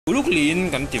lúc liền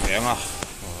cần tìm về à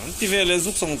tìm về là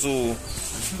giúp xong chú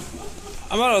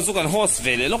à mà là giúp cần host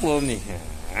về lại lúc rồi nè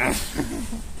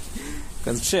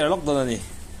cần share lúc đó nè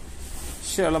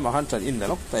share là mà hắn chọn in là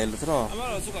lúc tay là thế đó à mà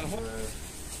là giúp cần host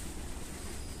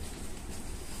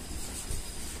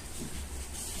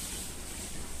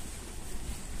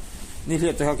นี่เรี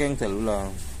ยบแต่เขาแกงแต่รู้ละ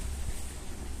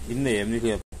อินเนมนี่เ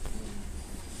รีย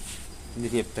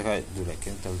บแต่เขาดูแลแก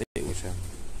งแต่เด็กว่าใช่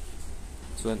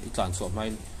ส่วนอีกการสวมให้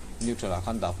นิวทรัล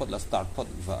ขันดาวพอดและสตาร์ทพอด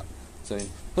ว่าส่วน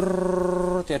ปร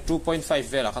ร์แต่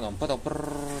 2.5 เวลาขนมพอดเอาปร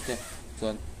ร์แต่ส่ว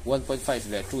น 1.5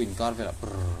 เวลา2 อินการเวลาป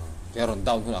รร์แต่รอนด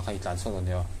าวน์ขึ้นอะไรการส่วนเ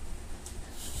ดียว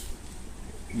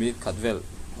มีขัดเวล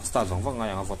สตาร์ทสองฝั่งไงอ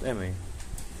ย่างพอดเอ็มเอง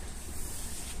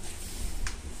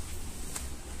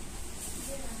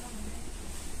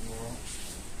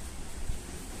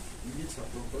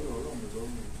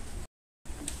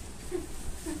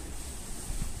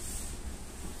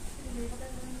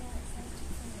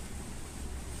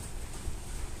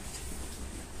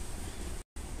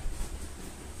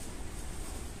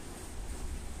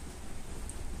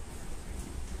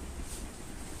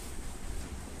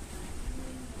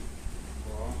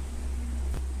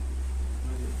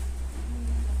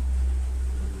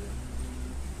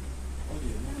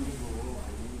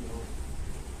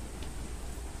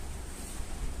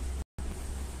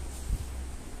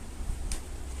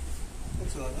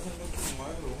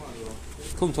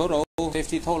ทุ่มโถเราเซฟ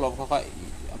ตี้เท่าเราเขา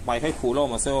ไปให้ขู่เรา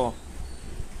มาเซล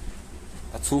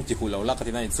สู้จีขู่เราลักกัน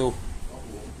ที่ไหนสู้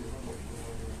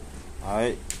ไ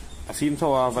อ้ฟิล์มเท่า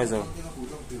ไฟเซอร์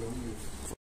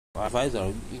ไฟเซอร์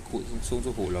อีขู่สู้จ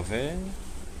ะขู่เราเฟ้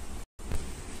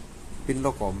ปินเร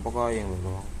าก่อนปะก็ยังเร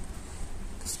า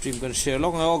สตรีมกันแชร์ล็อ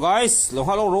กไงโอ้ guys เรา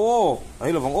ฮัลโหลโรไอ้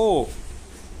เราฟังโอ้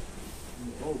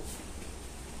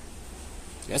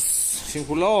yes ฟิล์ม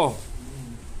ขู่เรา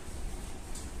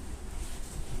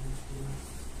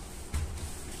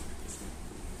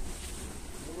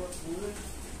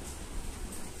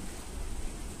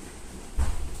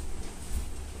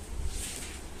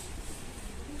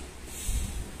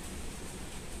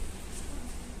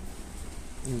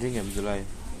in em rồi lại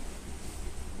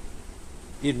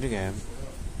in riêng em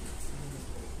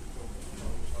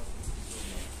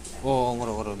ô ngồi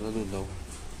nó đun đâu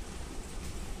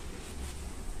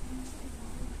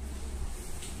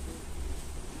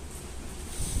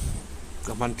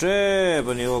come on tre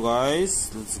baniyo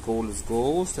guys let's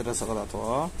go status sakala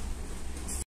to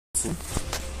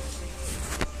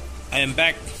I am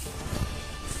back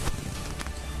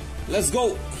let's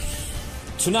go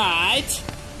tonight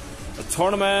a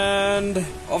tournament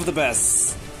of the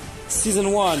best season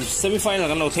 1 semi-final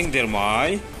kan lo thing der mai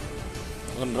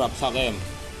kan rap thak em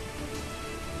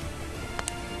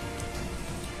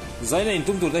zaina in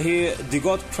tum tur da hi the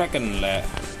god Kraken le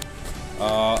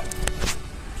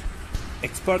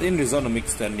expert in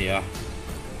Rizzonomics then yeah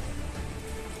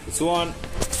this one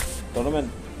tournament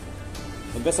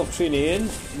the best of 3 in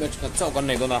match kan chau kan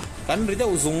nei dona kan ri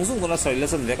deu zung dona sai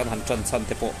lesson ve kan han chan chan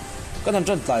te po kan han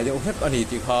chan tlai deu hek ani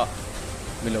ti kha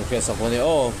mình lâu kia sắp vào đây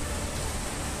ô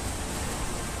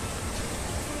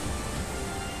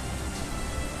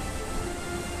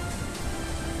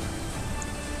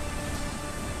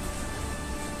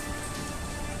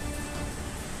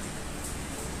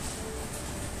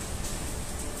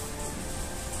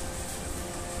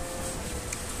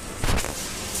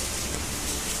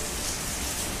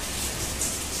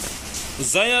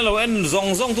Zaya lo en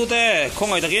zong tu te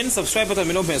không ai takin subscribe button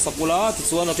mình ôm sắp bula thì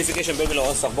xuống notification bell mình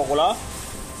lo sắp bula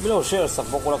mình share sắp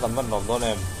bula kan van nom don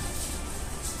em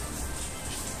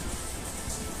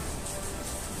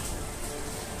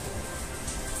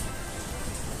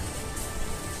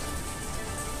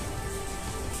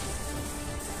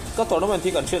các tournament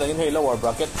thì cần share takin hay lower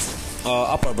bracket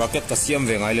upper bracket ka siam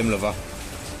ve ngai lem lova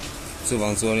chu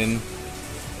wang chuanin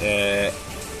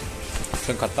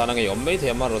khen khatta na ngai om mai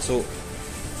the ma ro chu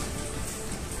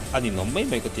ani nom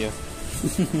mai ko tia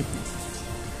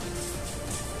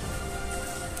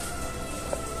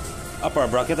upper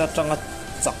bracket a changa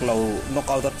chaklo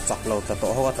knockout a chaklo ta to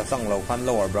ho ta changlo khan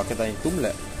lower bracket a tum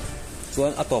le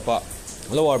chuan atopa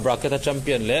lower bracket a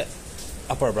champion le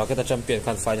upper bracket a champion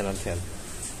khan final an khel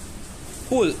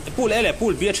pool ele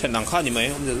pool b chen nang khan ni mai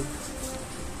om jel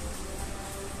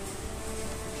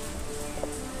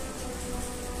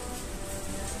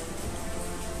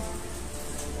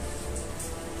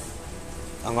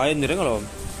angai ni reng lo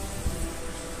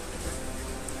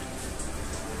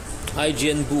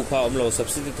IGN bu kha om lo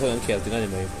substitute thôi ang khel tin ani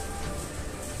mai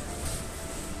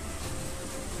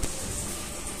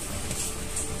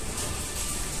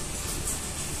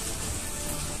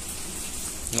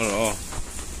ngoro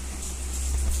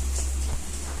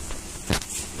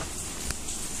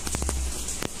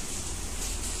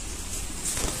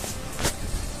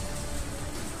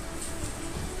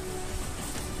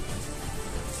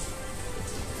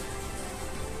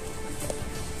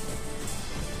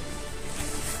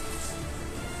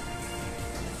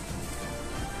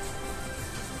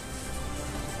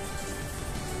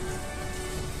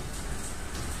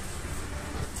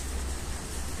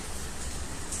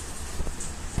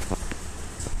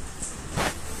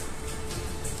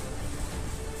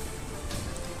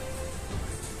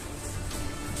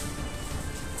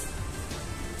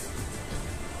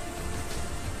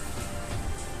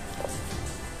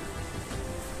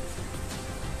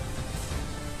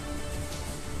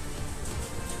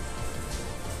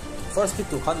first pick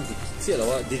to khan chia lo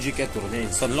digi get tur nei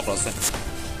son lok lo se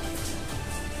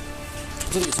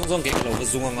chu song song ke lo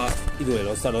zung anga I do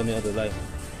lo start on the line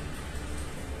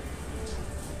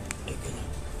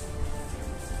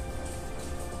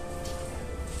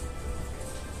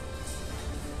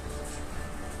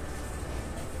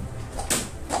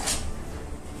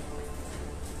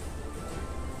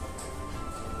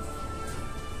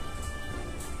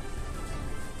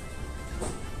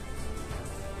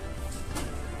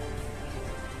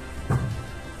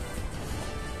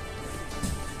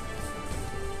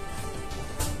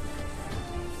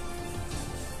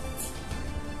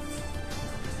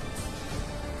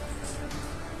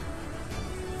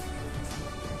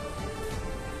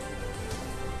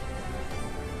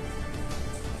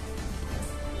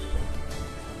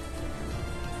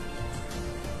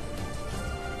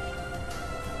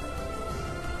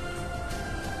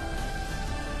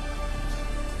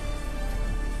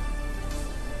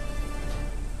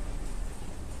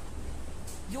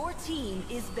Your team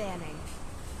is banning.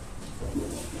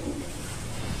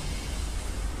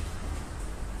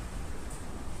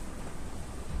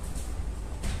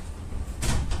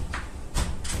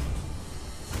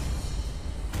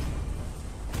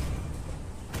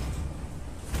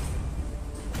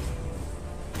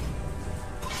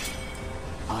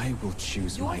 I will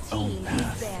choose my own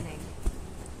path.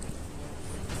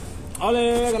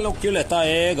 Ale kan lok kile ta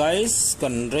guys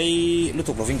kan rei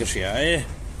lutuk loving ka shia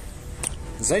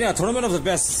Zainia tournament of the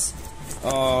best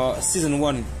season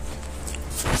 1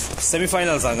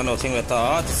 semi-finals ang kan thing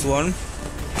ta this one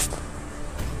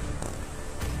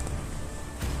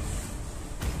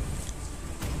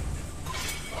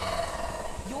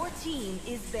Your team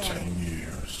is banning. 10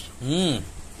 years.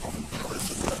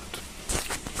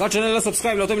 Ka channel la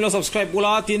subscribe lo to mi lo subscribe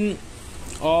ula tin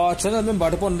channel member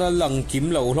te pon da lang kim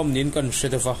lo hlom nin kan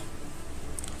shetefa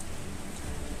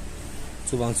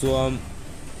chuwang chuam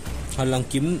halang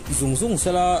kim zung zung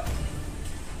sala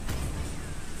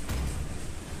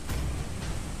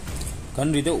kan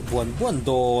ri de buan buan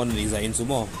don ri za in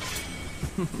sumo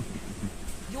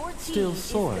Your team Still is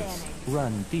swords banning.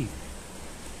 run deep.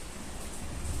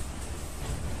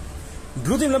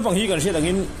 blue team lampang hi kan she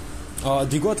dangin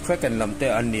the god Kraken lamte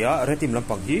ania red team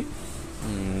lampang hi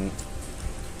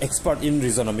expert in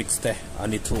Rizzonomics te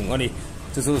ani thung ani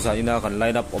chu sa ina kan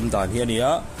line up om dan hi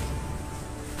ania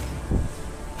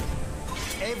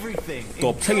Everything.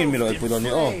 top thengin mi loi pudon ni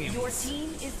Your team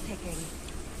is picking.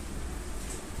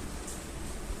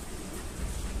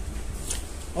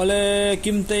 ole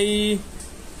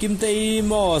kimtei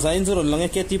mo sa in zuron lang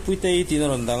ke ti puitei tin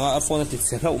ron danga a phone ti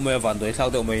se lau me van doi thau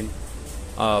de main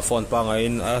phone pa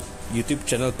ngain YouTube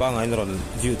channel pa ngain ron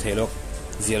view thelok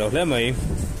zero hle mai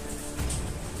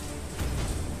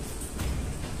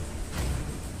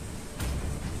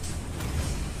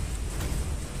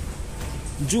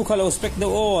ju khalo spec de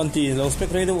o anti lo spec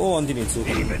re de o anti ni chu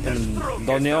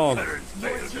don ne o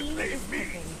Your team is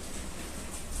picking.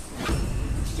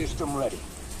 System ready.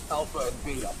 Alpha and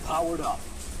Beta powered up.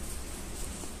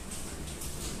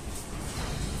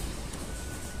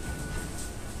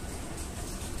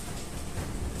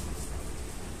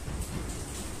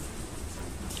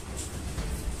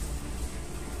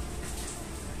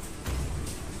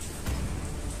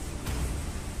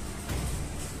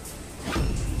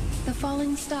 The falling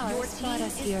Your stars team brought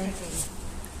us is here. picking.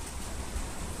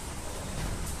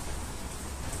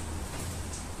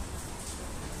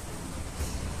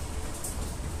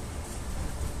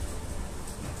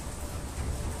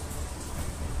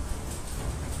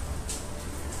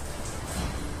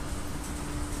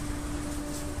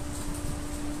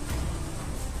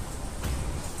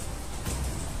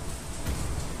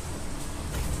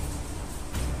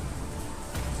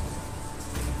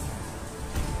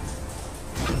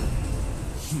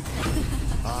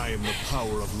 I am the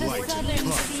power of The light and southern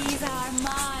color. seas are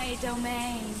my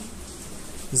domain.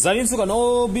 zanin su kan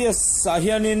OBS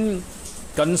sahianin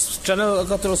kan channel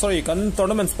sorry kan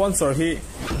tournament sponsor hi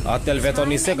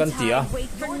telvetoni se kan tia Wait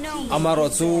for no one. amaro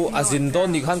chu azin don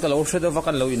ni khan ka lo shede va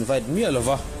kan lo invite mi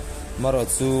alova maro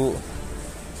chu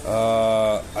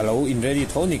alo in ready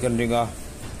thoni kan ringa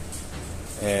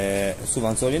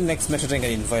suwang chonin next match kan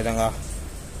invite anga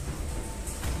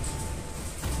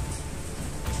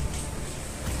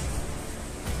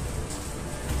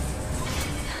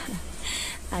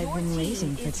I've been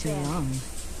waiting for too long.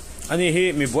 ani hi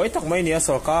mi boy tak mai nia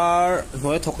sarkar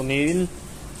noi thok nin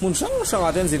mun sang sang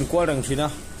aten zin kwal rang thina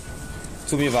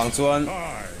chumi wang chuan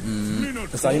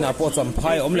zaina po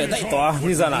champhai omle dai to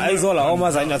ni zana ai zola oma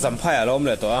zaina champhai ala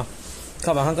omle to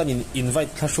kha wang kan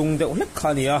invite thasung de ulek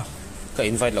khania ka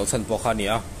invite lo chan po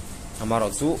khania amaro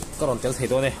chu karon tel thei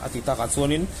do ne ati ta ka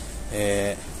chuanin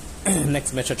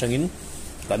next match atangin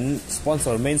kan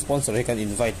sponsor main sponsor he kan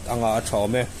invite anga a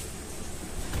thawme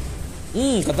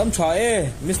kadam tha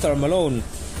Mr. Malone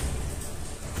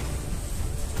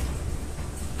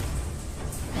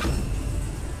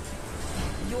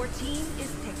Your team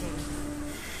is picking.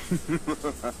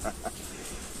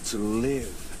 To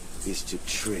live is to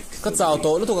trick. ka chao to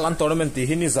lu to kan tournament ti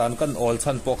hin izan kan all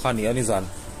chan po khani ani zan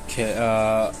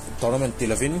tournament ti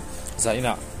lavin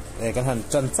zaina kan han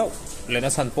chan chau lena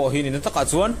san po hin in taka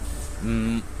chuan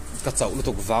ka chau lu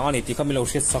to wanga ni ti kamilo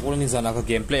shet sakul ni zana ka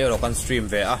gameplay ro kan stream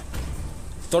ve a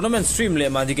tournament stream le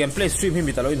mani gameplay stream hi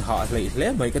mi talo in ha hle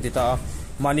mai ka ti ta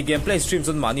mani gameplay stream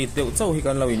chon mani te chau hi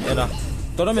kan lo in ena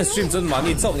tournament stream chon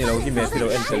mani chau ni lo hi me philo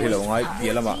en tel hi lo ngai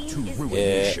pialama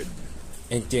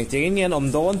en tiang in om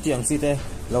don tiang si te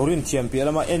lorin thiam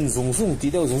pialama en zung ti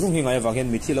deu zung hi ngai wa gen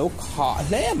mi thi lo kha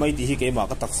hle mai ti hi ke ma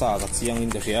ka taksa ka chiang in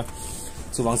de ria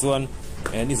chuwang chuan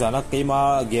ni zana ke ma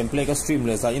gameplay ka stream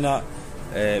le za ina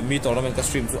mi tournament ka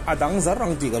stream chu adang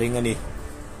zarang ti ka ring ani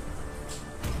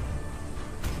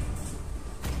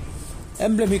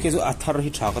emblem hi ke zo athar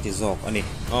hi tha ka ti zok ani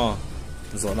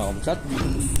zona om chat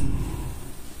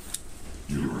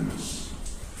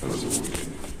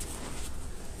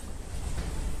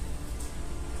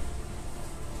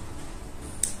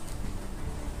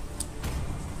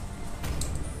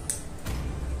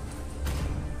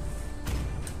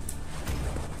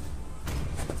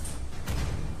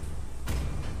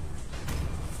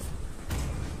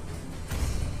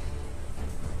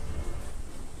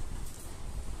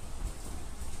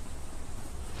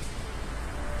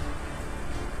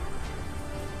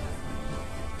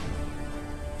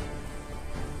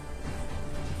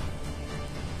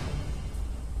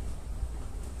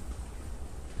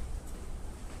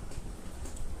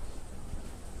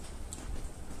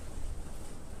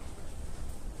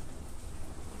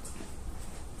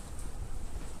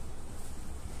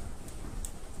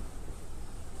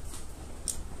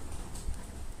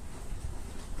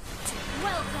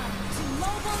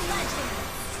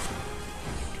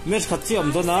match khatchi om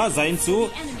dona zain chu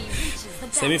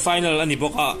semi final ani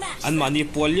boka an mani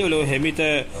polio lo hemite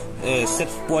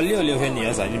set polio lo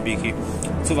henia zain biki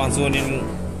chuwang chuanin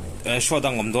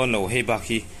shodang om don lo he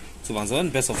baki chuwang chuan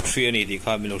best of 3 ani di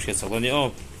kha milo hriat sakani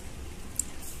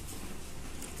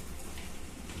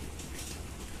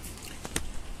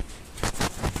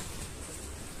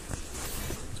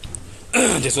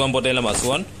this one bodela ma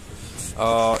chuan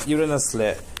Uranus le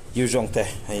Yujong te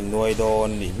ai noi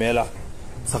don ni mela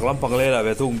saklam pangle la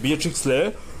ve tung Beatrix le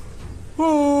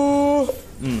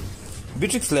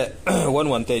Beatrix le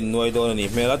 1-1 te noi don ni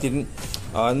mela tin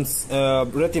an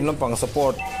red team lampang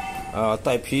support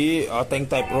type hi tank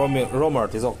type roamer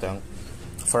ti zok tang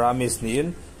Faramis ni in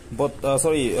but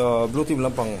sorry blue team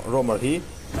lampang roamer hi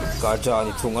ka ja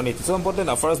ni thung ani ti chon bot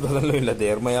den first balan loin la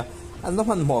der maya an no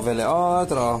man mo vele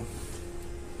tra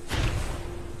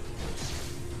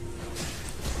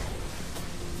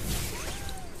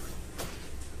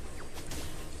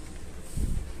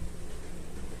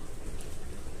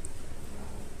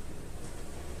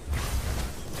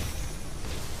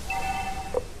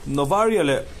Novaria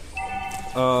le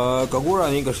Kagura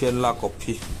ni ka sian la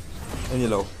copy ani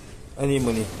lo ani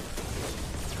mani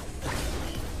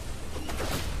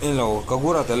elo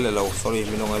Kagura tel lo sorry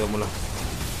minong ado muna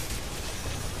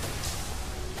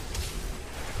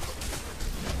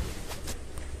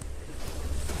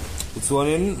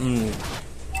chuanin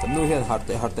nu hian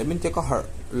harte min te ka har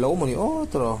lo mani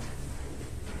tro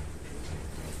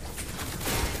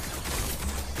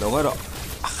lo ngaro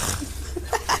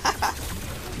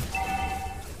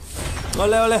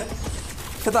ole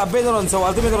kata beneron so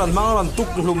ultimate ron mangaron tuk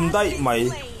hlum dai mai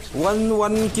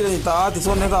 1 kill ni ta ti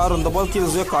son heta aron double kill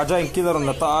ze ka ja kill ron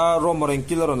ta romoren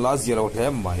kill ron last zero he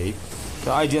mai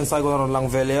ta IGN sai gon lang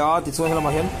vele ti son hela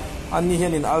ma hen ani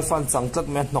hen in alpha changtlat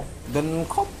me nok den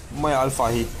khop mai alpha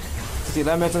hi ti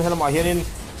la me ton hela ma hen in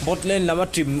bot lane lama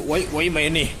trim wai mai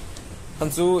ni han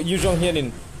chu yujong hen in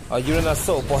Uranus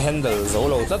so po handle zo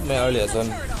lo tat mai earlier son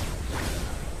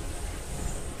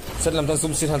Sedlam tan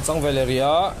sum sin han chang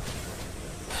Valeria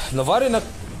Navarina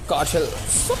Kachel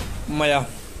Maya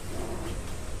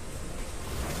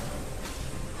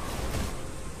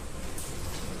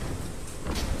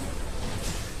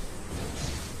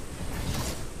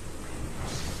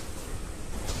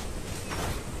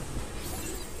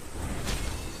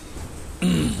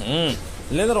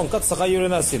Lenerong kat saka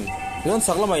Uranasin yon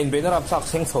saklama in banner up sak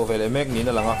seng tho vele mek ni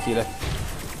na langa khile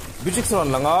Bijixron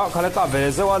langa khalata vele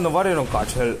zewa Navarina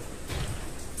Kachel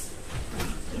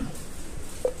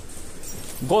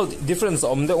gold difference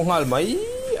omde ungal mai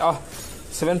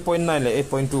 7.9 le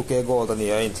 8.2 k gold ani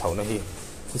in thauna hi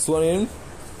This one in.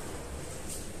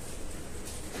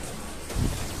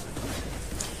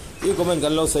 You comment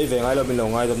kan lo say về ngay lo mình lo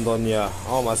ngay đâm đòn nha.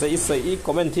 Mà say ít say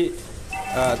comment thì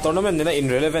tournament này là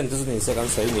irrelevant chứ nên sẽ kan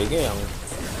say nghe cái yang.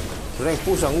 Rank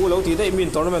push ang ulo thì đấy mình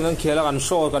tournament kan khela kan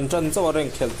show kan chân cho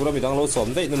rank khel pura mình đang lo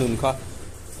som đấy nên kha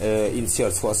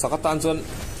insert so sakatan chon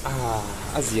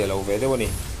azia lo về đấy nè.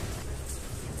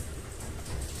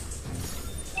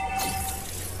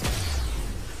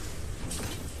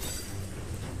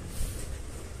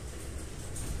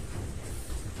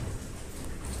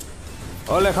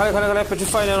 Ole khale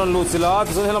petrify na non lutsila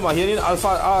tso hela ma hianin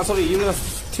alpha sorry yun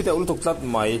thita ul tuk tlat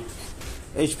mai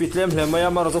HP tlem hle maya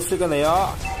mar zo flika na ya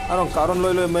aron karon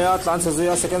loi maya tlan se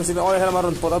ya second sin oi hela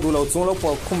maron poda du lo chung lo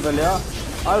po khum velya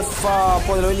alpha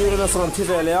po lo ni na son thi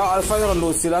velya alpha ron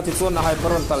lutsila ti chon na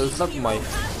hyper ron tal tlat mai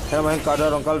hela ma ka da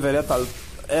ron kal velya tal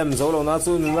em zo lo na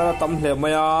chu na tam hle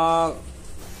maya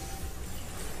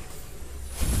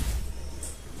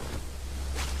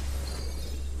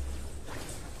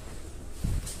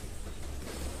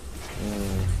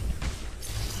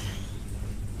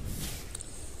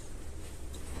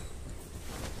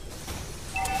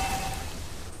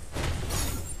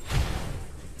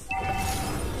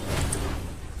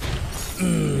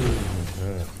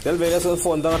Tel vele so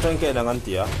phone dang atang ke nangan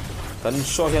tia kan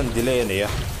show hian delay ne ya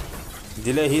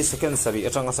delay hi second sari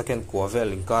atanga second ko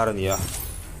vel inkar nia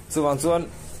chuwang chuan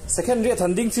second rate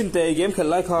handing chin te game khel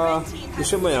lai kha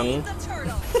ishemayang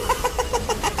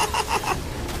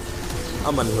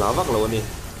aman lawak lo ni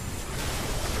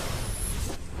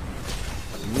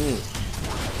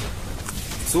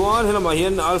chuan hela ma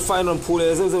hian alpha non phule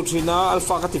zo thina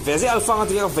alpha ka ti veze alpha ka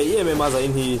ti ka ve em ma za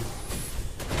in hi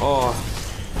oh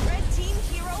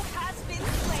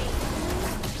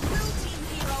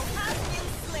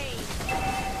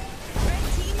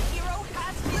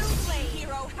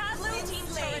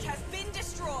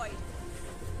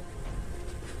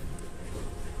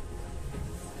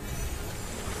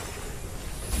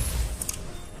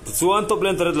chuan top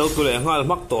lane taret lo tu le ngal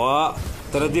mak to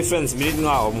tara defense minute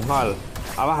nga om hal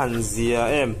aba han zia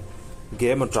em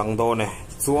game atang do ne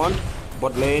chuan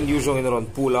bot lane usual in ron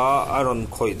pula aron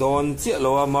khoi don che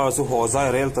lo mar su ho zai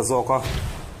rel ta zoka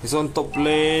ison top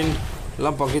lane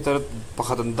lampang ki taret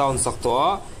pakhatan down sak to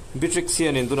bitrix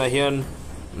hian in tuna hian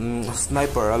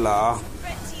sniper ala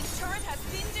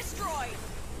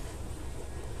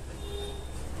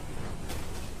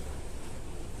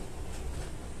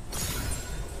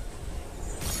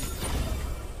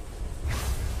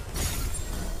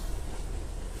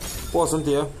pause on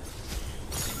tia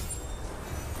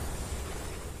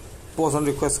pause on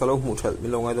request kalau mu thel mi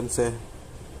lo ngai dam se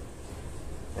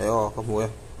ayo ka mu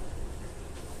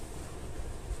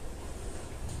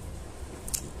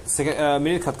second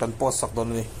minute khat kan pause sak don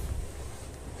ni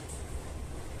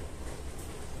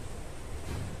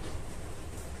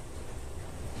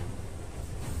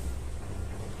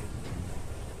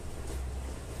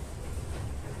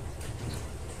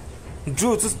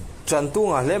Drew trần tu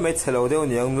ngà lẽ mấy xe lầu đeo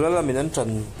nhiều nữa là mình ăn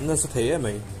trần nên sẽ thấy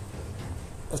mày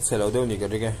xe lầu đeo nhiều cái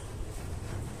đấy.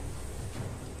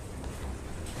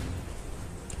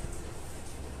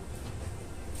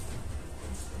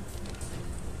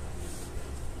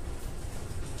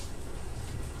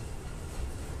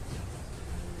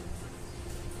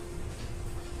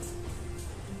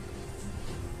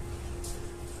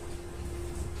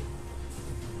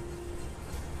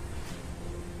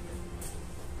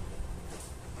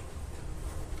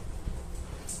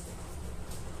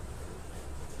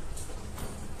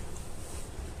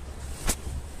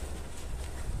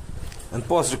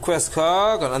 Unpause request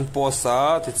ka kan unpause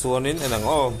sa ti chuanin enang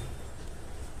o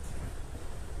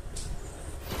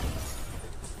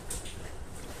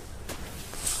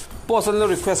pause on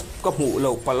request ka mu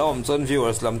lo palom chon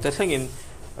viewers lam te thlengin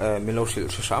mi lo shil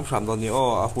sham don ni o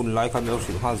a hun lai kan lo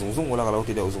shil ha zung ola ka lo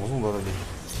ti deu zung don ni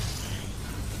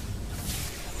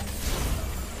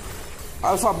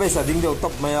alpha base a ding deu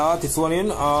top maya ti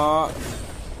chuanin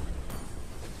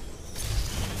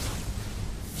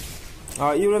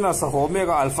Irena sa home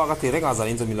ga alpha ka tere nga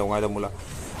zanin chumi lo ngai da mula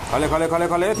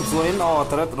khale ti chuanin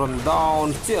threat run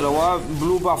down chelowa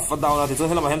blue buff down ti chuan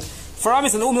helama hen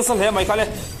Faramis an umna sal he mai khale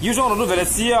usual no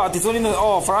velesia ti chuanin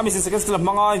Faramis second still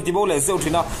manga ti bole zeu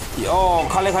thina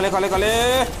khale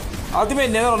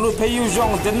ultimate ne no pay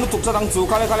usual den nu tuk chang chu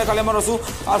khale marasu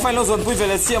alpha lo zone pui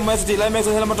velesia mai ti lai mai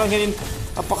helama tang henin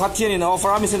pakhat hian in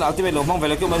Faramis in ultimate lo mang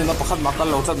vele kyo mai na pakhat makal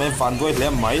lo chat mai fan doi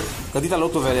hlem mai kadita lo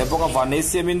to vele boka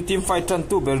vanesiam in team fight tan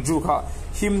tu berju kha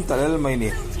him talel mai ni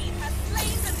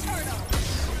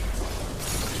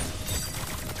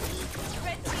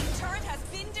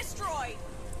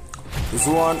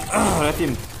Zuan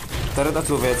team taret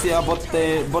atlu ve chi a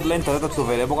bot lane taret atlu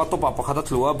ve le boka top up pakhat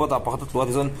atlua bot up pakhat atlua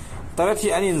tizon taret hi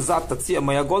anin zat ta chi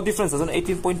maya goal difference azon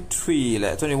 18.3 le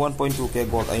 21.2 ke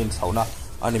goal ain thauna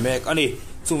ani mek ani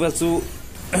chuvel chu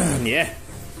nie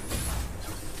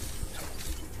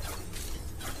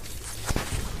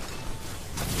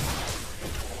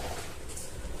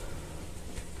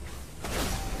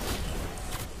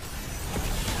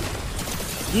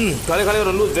kale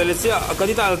ron lut velesia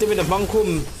kadita ultimate bangkhum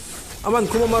aman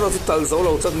khuma maro tal zo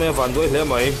lo chat me van doi hle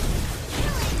mai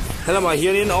helama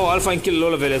hianin o alpha kill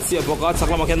lo velesia boka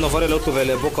chaklama ken novare lo tu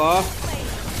vele boka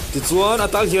tichuan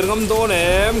atal hirngam don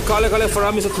em kale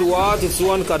farami sa thluwa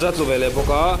tichuan kadrat lo vele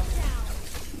boka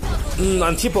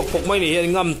an thi pok mai ni hian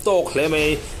ngam tok hle mai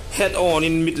head on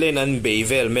in mid lane an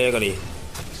bevel me gani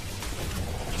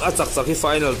a chak hi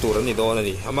final tour ani don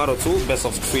ani amaro chu best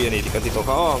of 3 ani dikati to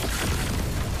kha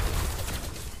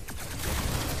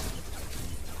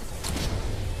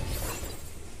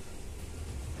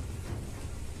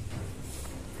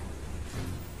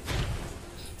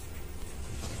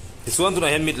Suan tu na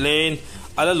hen mid lane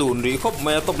ala lun ri khop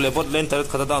maya top level lane taret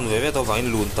khata down ve to vain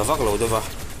lun tawak lo dewa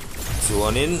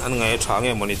chuanin an ngai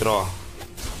thange monitor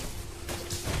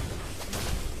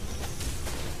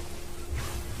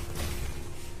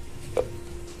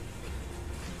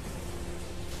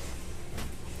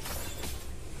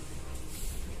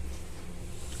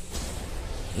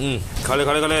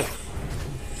kale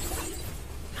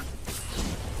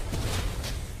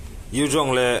yu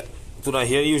jong le tu na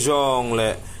hian yu jong le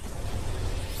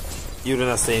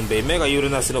Urena Saint Bay mega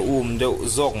Urena sina de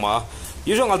zok ma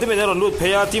yujong ultimate ron lut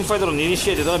pheya team fighter ron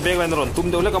initiate don backline ron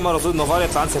tum de le kamaro su novale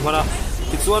chance mana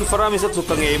tichuan farami sa chu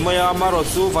tange maya maro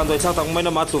chu vandoi chak tak maina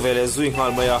ma tu vele zui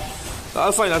ngal maya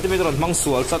alpha ultimate ron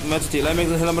mangsual chat match ti lai mek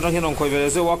helam rang hian khoi vele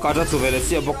se wa ka da tu vele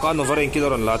sia bokka novare ki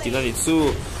ron latina ni chu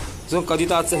zong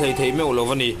kadita che hei thei me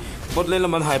ulovani bot le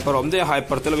laman hyper om de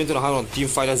hyper telemin tu ron team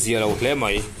fighter zero hle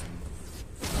mai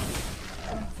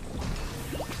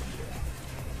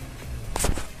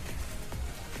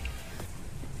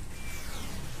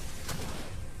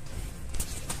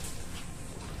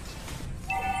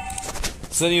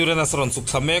Sen Urena ron suk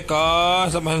thame ka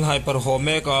saman hyper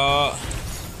home ka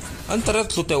antarat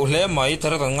lute hle mai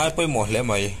tarat ngai poi mo hle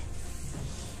mai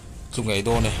chu ngai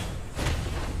do ne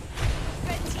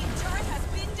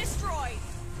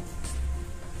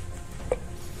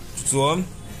chuan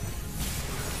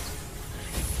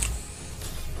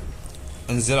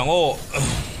an zelang o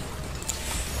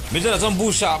Midlane zon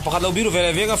busha pakhat lo biru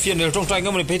vele vega fian el tong trai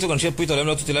ngamani peito kan shep puito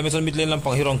lemlo tutila meson midlane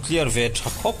lampang hirong clear ve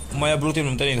thakop maya blue team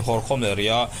mten in hor khom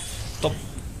area top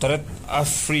taret a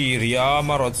free ria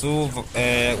maro chu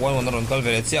 1 ron kal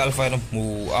vele chi alpha no mu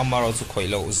amaro chu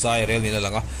khoilo zai rel ni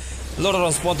langa lord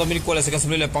ron spawn to mini kola seconds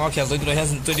mile panga khya zoi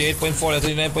has 28.4 le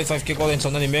 29.5 ke golden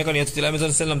son ni mega ni tutila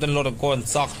meson selam ten lord kon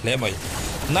sak le mai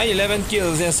 911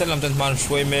 kills in selam ten man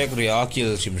shoi meg ria kill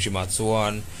shima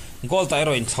chuan Goal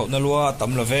tairo in thau na lua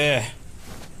tam la ve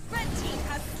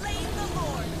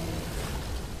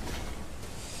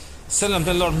Selam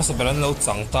ten lord masa beran lo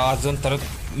chang ta zon tar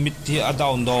mit hi a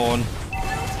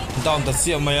down ta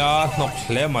sia maya nok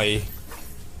hle mai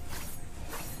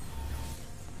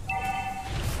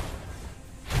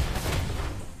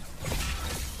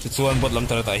chuan bot lam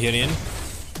tar ta hianin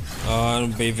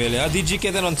be vele a dg ke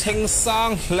den on theng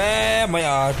sang hle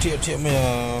maya thi maya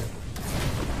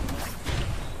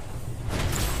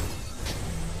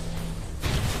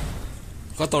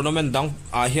ka tournament dang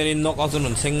a hianin knock out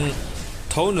on thing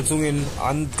thon na chungin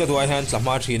an ka duai han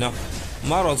tlama thina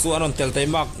maro chu anon teltai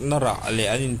mak na ra le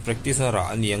anin practice na ra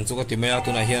aniang chu ka timaya tu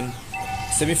na hian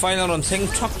semi final on thing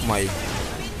truck mai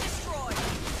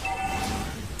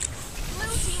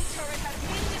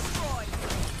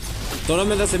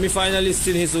tournament semi finalist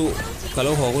sin hisu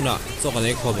kalo ho guna cho ka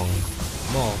nei khobang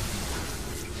mo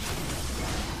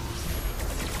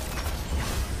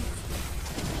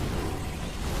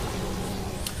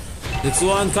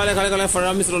Chuan kale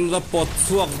faramis ron da pot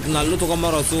chuak na lu to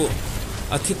kamaro chu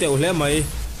athite hle mai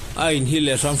a in hil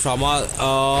le shama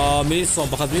mi som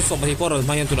pakhat hi koron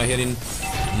mai tu na hianin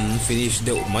finish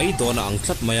de mai dona ang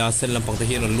thlat maya sen lampang te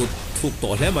hian lut thuk to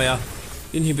hle maya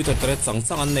inhibitor tre chang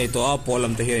an nei to a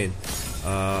polam te hian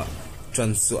chan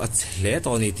su a chle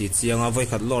to ni ti chianga voi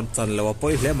khat lord chan lawa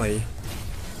poi hle mai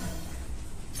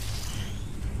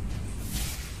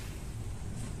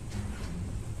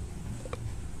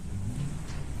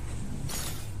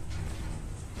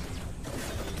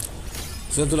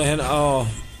So tu hen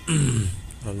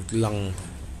lang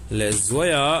le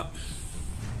zoya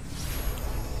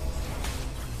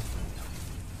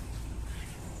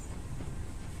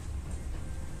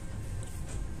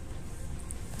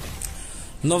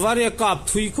Novaria kap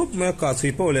thui khop me ka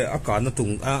thui po le akana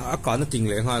tung akana ting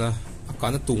le nga la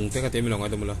akana tung te ka te mi longa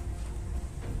de mula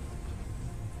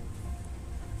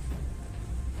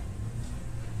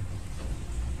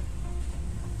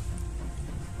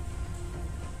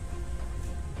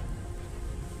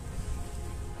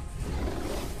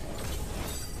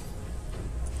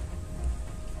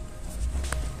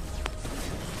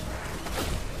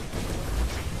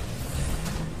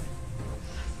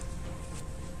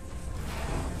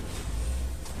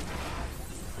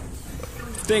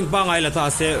Teng bangai la ta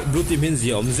se blue team hin zi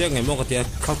om ze ngai mo ka te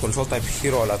kha control type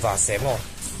hero la ta se mo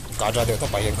ka ja de to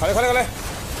pa yen khale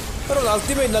pero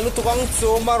ultimate na lu tu kang chu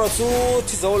maro chu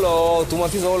thi zo lo tu ma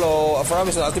thi zo lo afara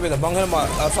mi sa ultimate bang hel ma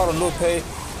afara lu pay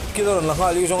kilo la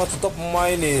ha li jong top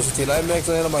mai ni ti lai mek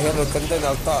na ma hian kan ten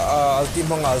alta ultimate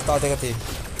mang alta te ka ti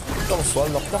tong swal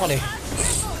nok to ni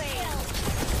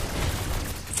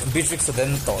Beatrix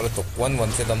den to le to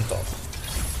 1-1 se dam to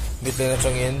mid lane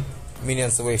changin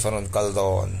minions away from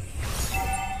Kaldon.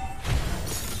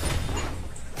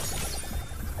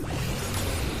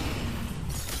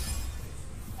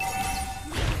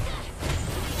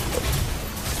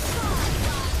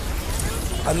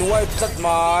 Unwipe that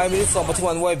my minutes of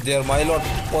unwipe there, my lord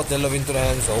pot the love into the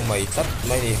hands. Oh my that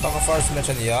my first match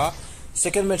niya.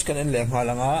 Second match kan en leng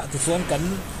halanga. This one kan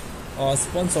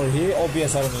sponsor hi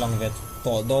obvious aron lang vet.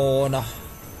 To do na.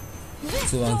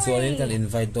 Chuan kan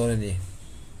invite do ni.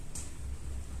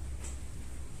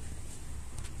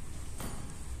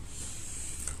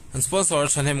 An sponsor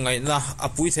chanem ngai na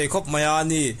apui thei khop maya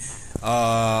ni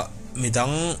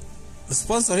midang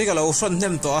sponsor hi galo shon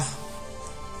nem to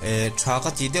e tha ka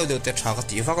ti deu te tha ka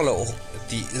ti fa galo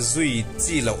ti zui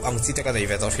chi lo ang chi te ka nei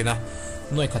ve to thina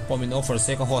noi khat pomin offer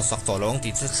se ka ho sak to long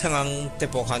ti thangang te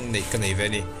po khan nei ka nei ve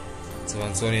ni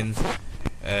chuan chuanin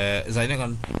zaina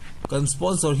kan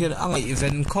sponsor hi ang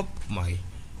event khop mai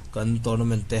kan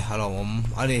tournament te halom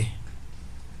ani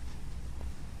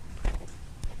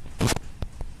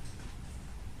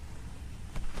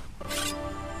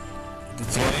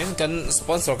kan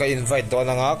sponsor ka invite do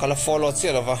na nga kala follow chi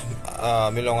lova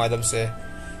milong adam se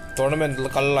tournament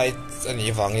kal light ani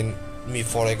wangin mi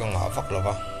follow ka nga fak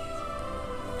lova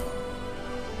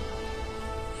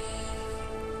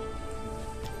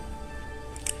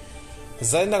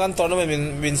zaina kan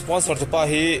tournament min sponsor to pa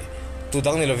hi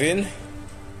tudang ni lovin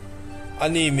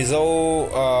ani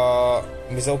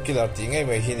mizo killer ti ngai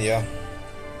mai hi nia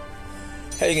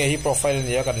hei ngai hi profile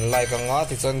nia kan like ka nga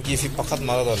ti chon ki fi pakhat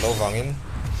ma do lo wangin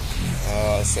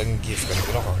send gift kan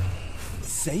ko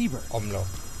Saber, omlo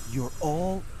you're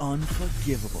all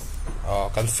unforgivable.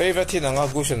 Kan favorite hin anga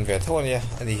gushan ve thon ya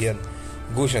ani hian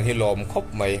gushan hi lom khop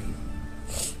mai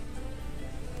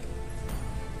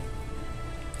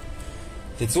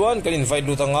ti chuan kan invite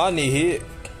lu tanga ni hi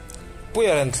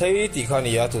puyaran thlei ti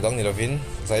khani ya tu dang ni lovin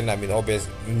zaina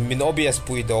min obvious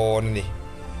pui don ni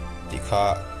ti kha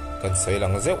kan sei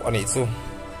lang zeu ani chu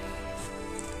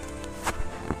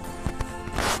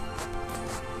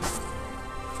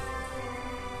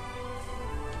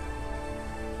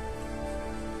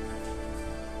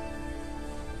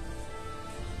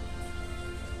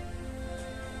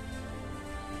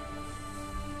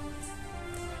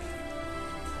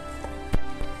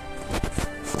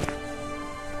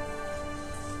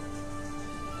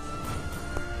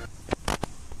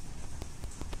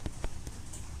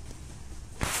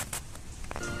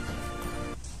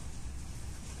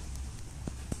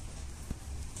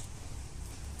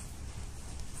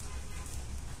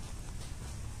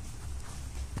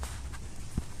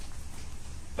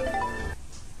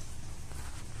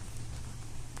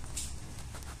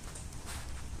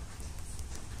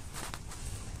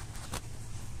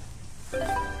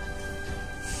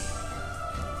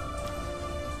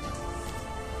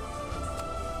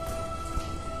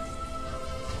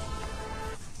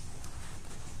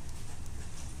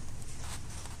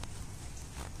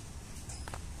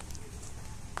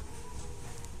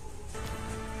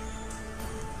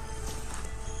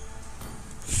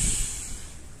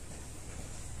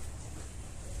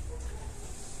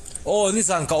ni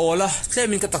san ka ola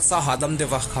tlemin ka taksa hadam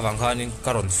dewa khawang khanin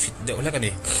karon fit de ule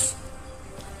kani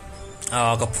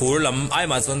ka phur lam ai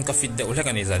ma chon ka fit de ule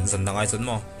kani zan dangai chon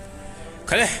mo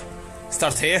khale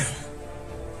start here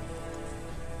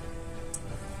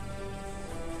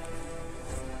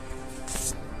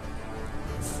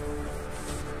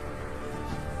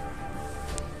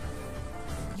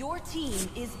Your team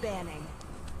is banning.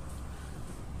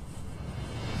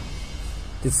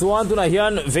 Tisuan tu na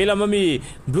hian velamami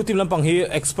blue team lampang hi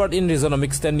expert in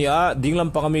Rizzonomics ten nia ding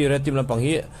lampang ami red team lampang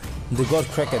hi the god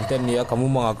Kraken ten nia kamu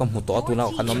manga kam huto tu na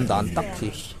kanom dan tak hi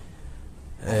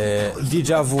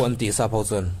deja vu an ti sa pho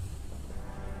chuan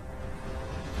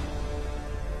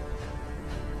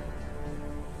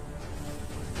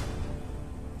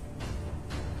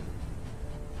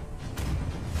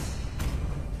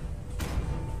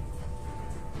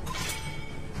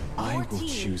I will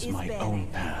choose my own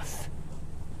path.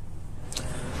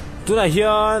 tuna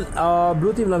hian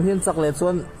blue team lam hian chak le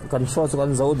chuan kan shot chuan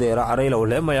zo dera arei lo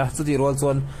hle maya chuti rol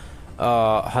chuan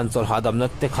hanchol hadam na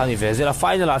te khani ve zera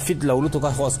final a fit lo lu tu ka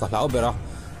host ka hlau bera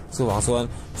chu wang chuan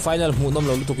final hmu nom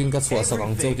lo lu tukin ka chua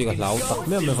sakang cheuti ka hlau tak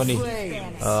me me vani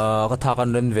ka tha kan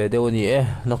ren ve deu ni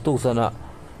nak tu sana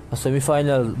semi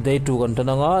final day 2 kan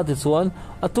tananga ti chuan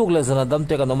atuk le zana dam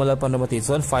te kan omala panamati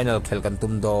chuan final khel kan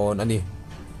tum don ani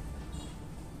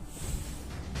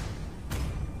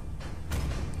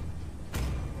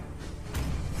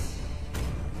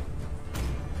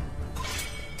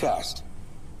Test.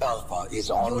 Alpha is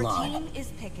Your online. team is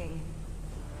picking.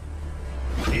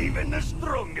 Even the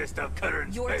strongest of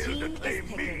currents Your fail to team is claim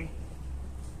me. picking.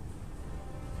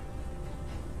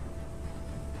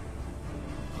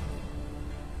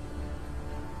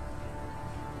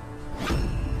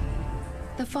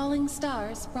 The falling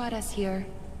stars brought us here.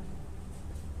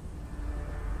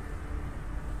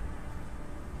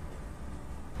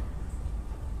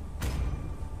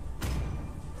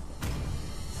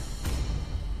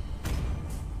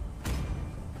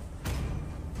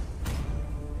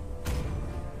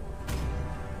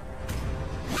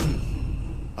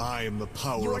 I am the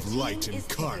power Your of team light is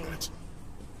incarnate.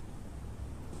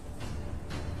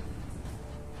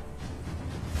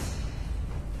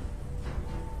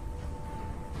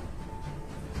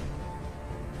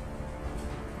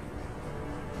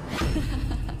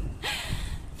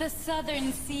 The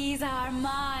southern seas are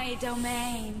my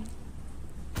domain.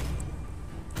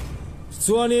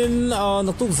 chuanin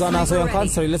natuk zana so yang kan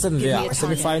sari lesson le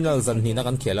semi finals an hina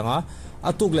kan khelanga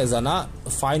atuk le zana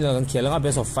final kan khelanga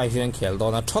best of 5 yang khel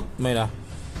dona thot mena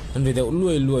an ri de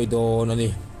lui don ani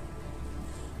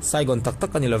saigon tak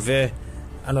tak ani love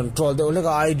anon troll de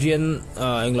ulega IGN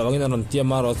englawangin anon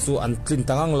tiama ro chu an tlin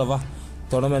tangang lova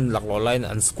tournament laklo line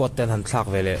an squad ten han thlak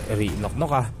vele ri nok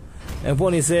noka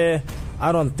emponi se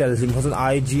aron tel him hosan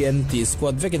IGN ti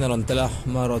squad vekin aron tela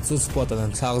maro chu squad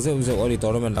an thak ze ori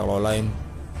tournament laklo line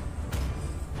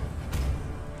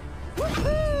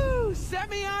Woohoo! Set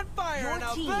me on fire Your and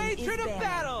I'll team blaze is through the banned.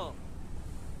 battle.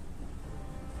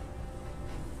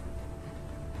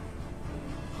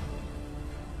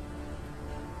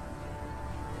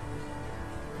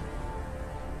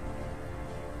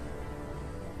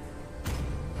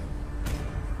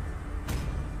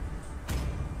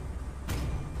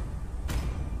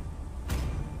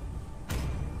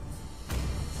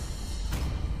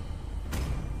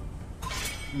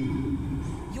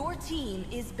 Your team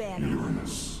is banning.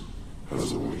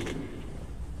 Has awakened.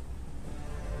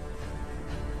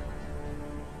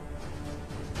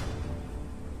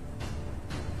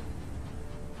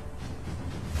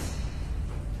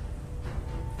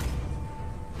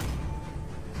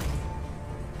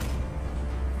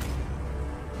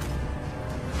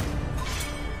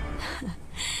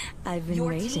 I've been Your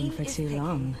waiting team for is too picking.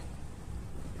 long.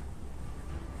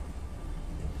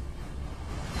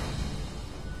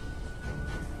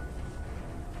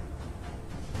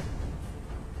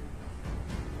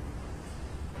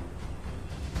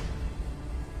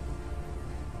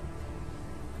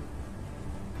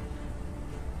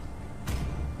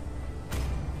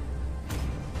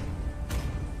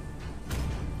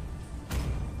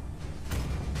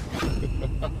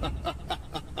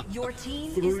 Your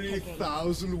team is picking.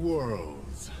 3,000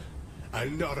 worlds,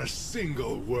 and not a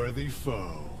single worthy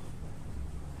foe.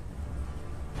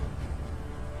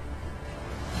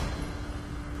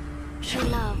 True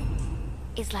love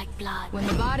is like blood. When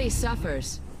the body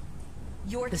suffers,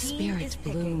 Your the team spirit is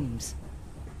picking. blooms.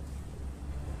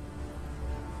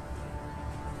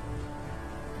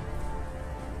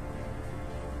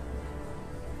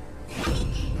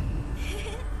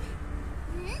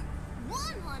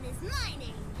 One is my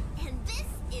name, and this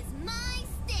is my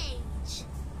stage.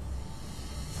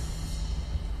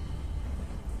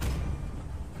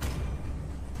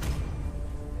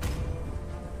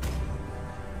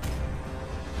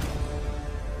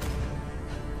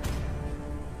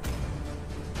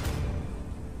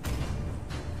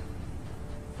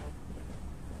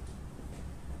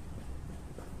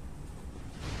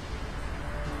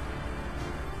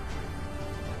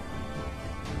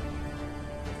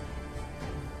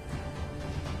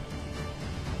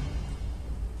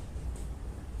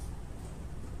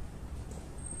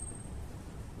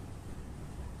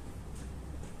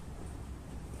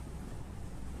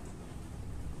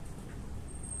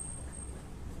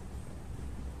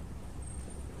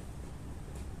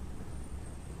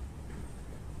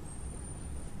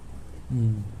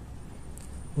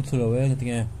 Mút thử rồi cái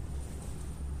tiếng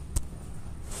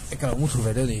cái là mút thử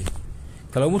về đâu nhỉ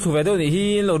cái là mút thử về đâu nhỉ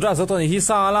hi lâu ra số tôi hi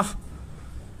xa la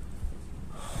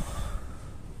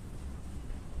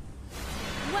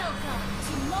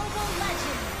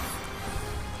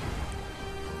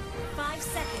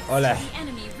ôi lại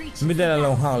mình đây là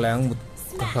lòng hàng láng một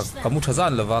cả một thời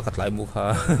gian là vào cắt lại một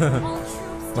ha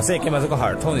mà sẽ cái mà có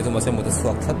hard thôi thì tôi mà sẽ một cái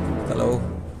suộc thắt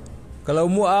cái lâu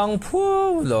mua ăn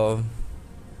phua rồi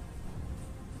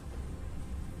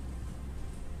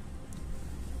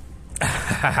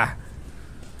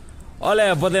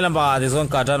ole bodela ba de zon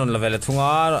ka jan on level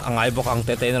thunga angai bok ang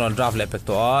te te non draft le pek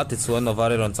to a ti chuan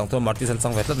novare ron chang to martisan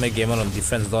chang vetlat me game on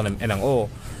defense don em enang o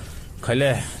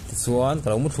khale ti chuan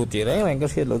kalo mu thu ti reng reng ka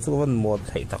hriat lo chu van mod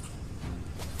thei tak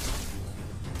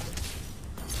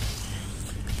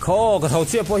kho ka thau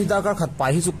che po hi da ka khat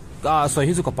pai hi chu a soi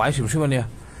hi chu ka pai shim shim ania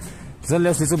zan le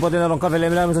su bodela ron ka vele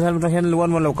mela mi san hen luan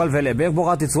mon local vele bek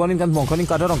boka ti chuan in kan mong khonin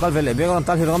ka ron ka vele bek ron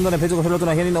ta hi ram don pheju ka helo to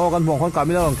na hen in o kan mong khon ka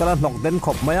mi ron kala nok den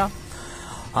khop maya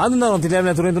Anu na tilem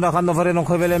na turin tu na kan no vare no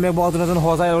khvele me bo tu na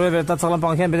ho sai re ta chalam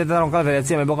pang khen be ta ron ka vele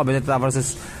che me bo ka be ta versus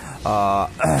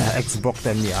Xbox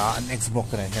ten ya an Xbox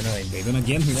ten hen no be do na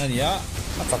game hi na ya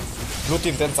ta blue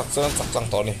team ten chak chang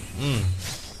to ni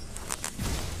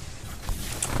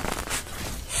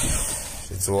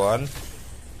chuan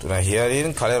tu na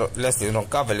hiarin khale les ni ron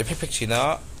ka vele phek china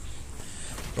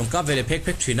ron ka vele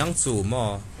phek chinang chu mo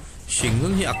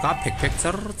shingun hi aka phek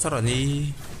char ani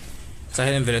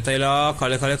Sahen vele taila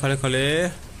khale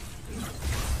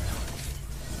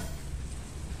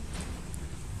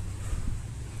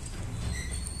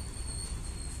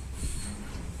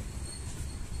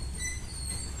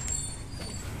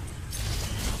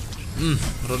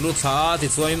rolu tha ti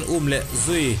chuan le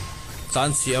zui chan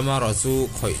chi ama ro chu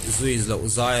khoi zui lo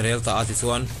zai rel ta ti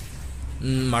chuan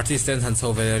marti stand han so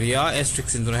veleria astrix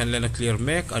in don hen lena clear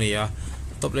mek ania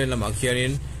top lane lam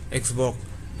akhianin xbox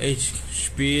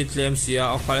HP claim sia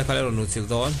au khale ron nutil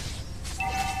don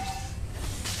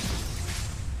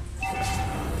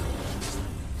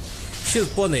shield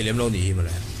po nei lem lo ni hi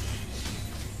mala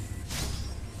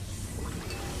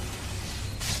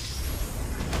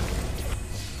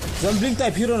jumbling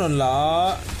type hero non la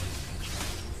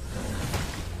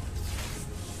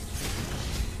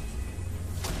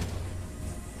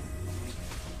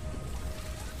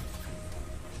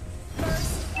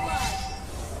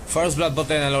First blood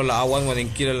button alo la awan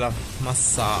waning kila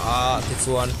masa ti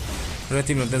chuan red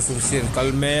team non ten succeed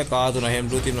kalme ka tu na hem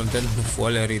blue team non ten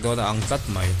full ri do da ang chat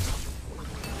mai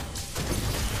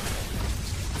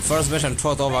first mission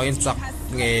throw to wangin chak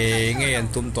nge an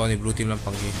tum to ni blue team lam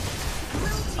pangi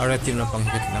red team lam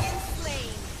pangi na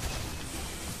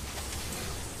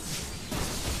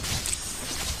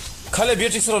khale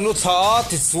beauty ron nu tha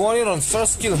ti chuan ron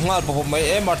first kill ngal pop mai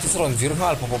martis ron vir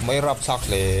ngal pop mai rap thak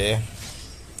le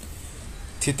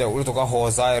Tita ul to ka ho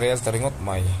zai rel taringot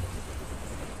mai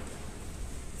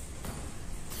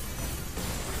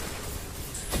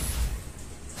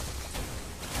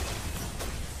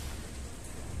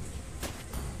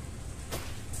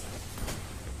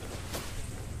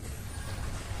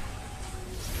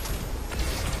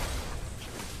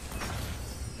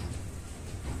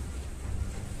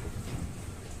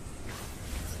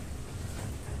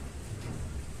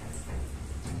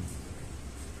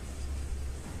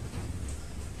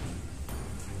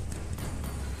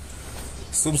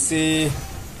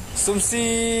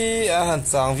Sumsi han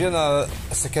chang viana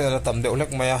second la tam deuh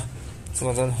lek maya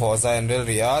chuan ho za en rel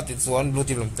ria ti chuan blue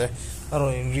team lomte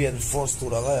aron reinforce tu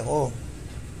raga o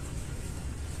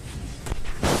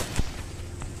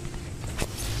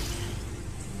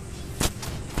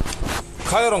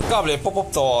khairon kable pop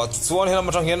to chuan hela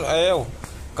ma tang hian eu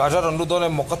kajaron lu done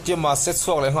mokatia ma set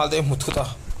suak le ngal de muthuta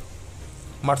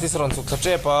martis ron chu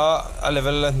thachepa a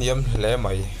level la niam le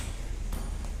mai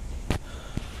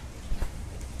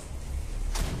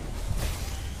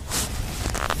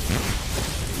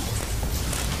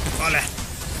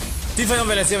Ti fa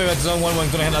vele sia me zone 1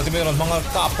 1 hen ultimate ron manga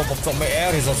ka pop to me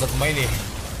air result that mai ni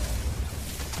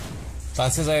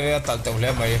chances area tal te le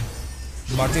mai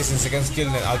martis in second skill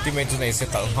ne ultimate nei se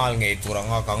tal hal ngei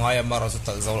turanga ka nga ya maro se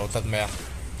tal zolo tat me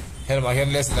hel ma hen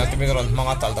les ultimate ron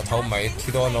manga tal ta thau mai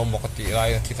thido no mokati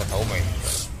rai thi ta thau mai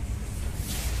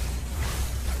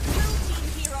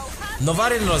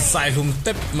novarin ro sai hum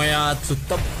tep maya chu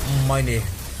top mai ni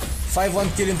 5-1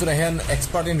 kill into the hand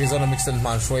expert in Rizzonomics and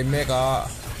man shoi mega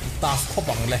task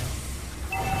khopang le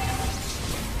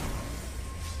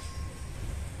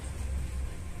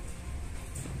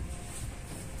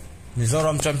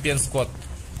Mizoram champion squad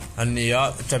ania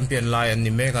champion lai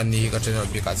ani mega ni ka channel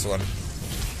bi ka chuan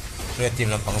red team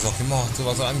lampang zok hi mo chu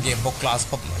wa zo an game box class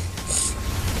pop mai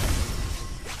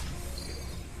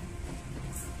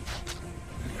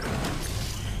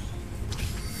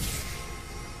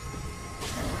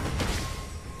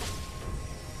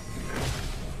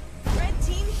Red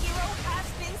team hero has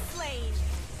been slain.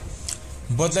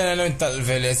 Botlan alo intal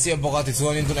vele si boka ti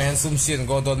chuan in tuna hen sum sin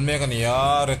go don me kan ya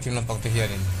red team lampang te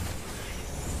hianin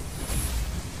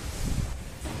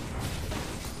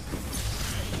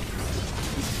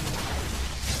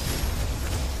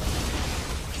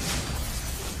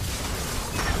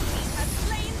Has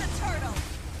slain the turtle.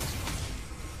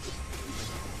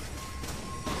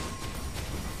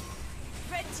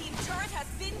 Red team turret has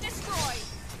been destroyed.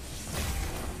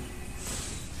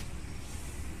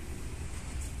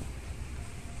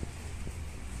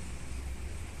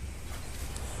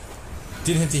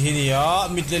 tin heti hinia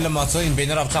mitle lama so in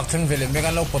banner up chak thang vele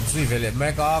mega lo pot sui vele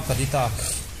mega kadita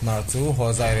mar chu ho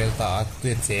zai rel ta tu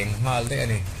cheng ngal de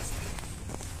ani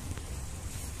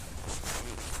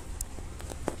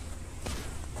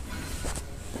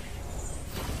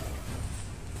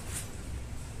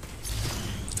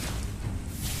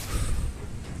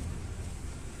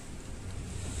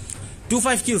two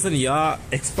 5 kills ani ya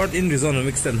expert in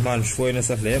Rizzonomics and man shwoina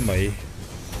sa hle mai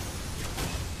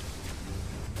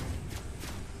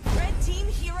Red team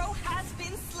hero has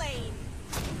been slain.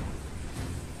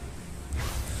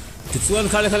 chuan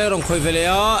khale rong khoi vele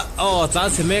ya chan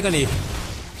se me kani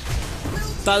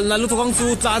tal na lu to kang chu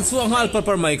chan chu angal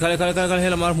par mai khale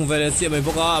hela mar mu vele si mai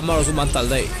boka mar su man tal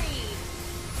dai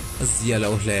azia lo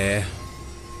hle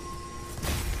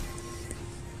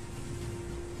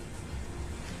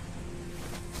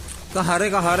ka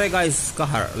hare guys ka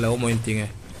har lo moin tinge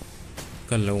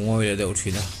kan lo ngoi le de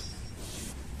uthina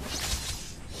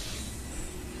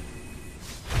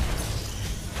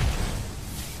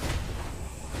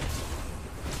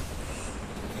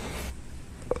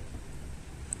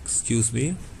excuse me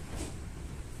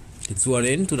it's one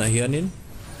in tuna hianin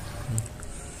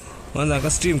mana ka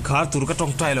stream khar tur ka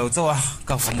tong tai lo chawa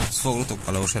ka fam so lu to ka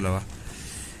lo shelawa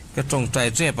ka tong tai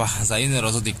che pa za in ro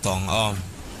zo dik tong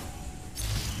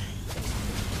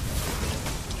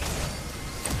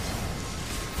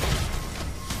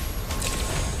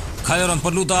khairon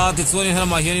paluta ti chuani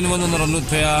hama hianin mon ron lut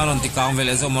phea ron ti kang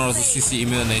vele zo mar zo cc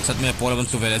email nei chat me polam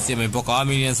tu vele si me boka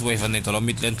millions wave nei to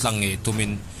mit len tlang nge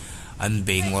tumin an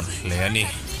bengor le ani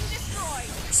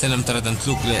selam taradan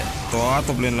tluk le to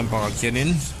top len lam pa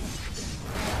kianin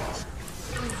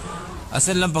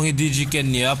asel lam pang hi dg ken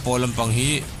nia polam pang hi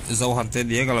zo han te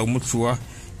dia ka lo mu chua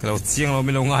ka lo chiang lo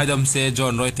mi lo ngai dam se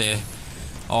john roite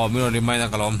mi ro ri mai na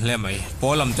ka lom hle mai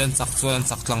polam ten chak chuan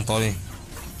chak tlang to ni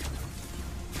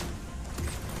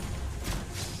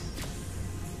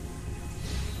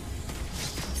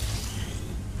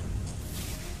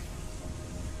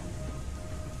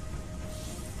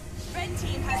Red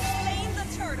team has slain the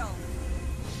turtle.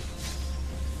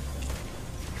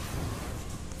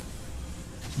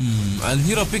 an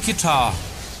hero pikitha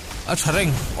a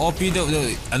thareng op de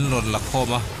an ron la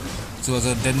khoma chu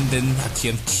za den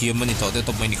thiam mani to de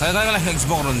to mai ni kha la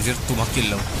xbox ron zir tu makil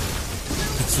lo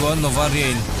chuan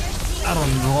novarian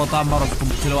aron rota mar tum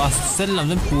kilo asel lam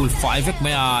pool 5 ek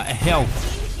maya hell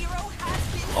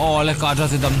le ka ja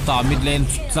dam ta mid lane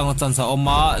tlang chan sa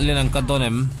oma lenang ka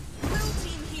donem Blue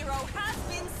team hero has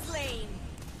been slain.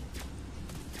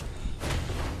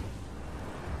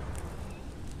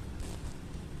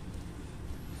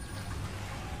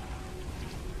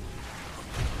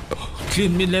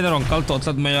 clean mid lane rong kal to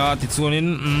chat maya ti chuanin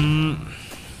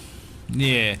ni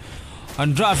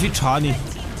andra fi thani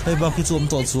hei ba ki chum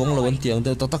to chuang lo an tiang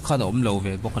de to tak khan om lo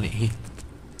ve bok ani hi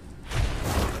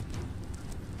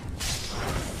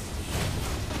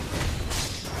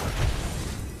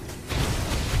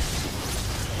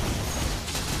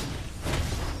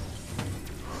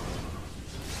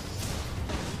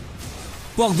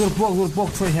pok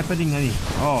try happening ani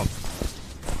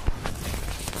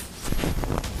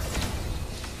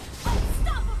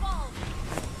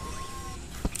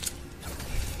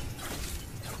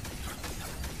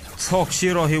Talk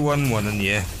zero he won one and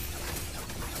yeah.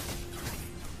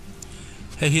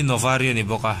 Hey he Novaria ni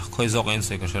boka khoi zok en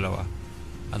se ka shalawa.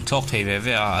 An talk thei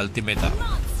ve ultimate.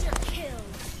 Monster kill.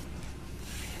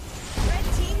 Red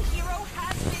team hero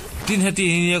has been Tin heti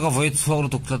ni ka void phor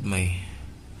tu klat mai.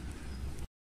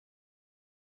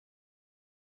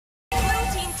 Blue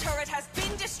team turret has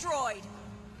been destroyed.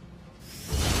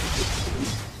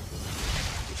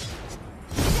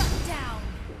 Shut down.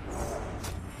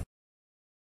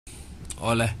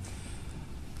 Ole.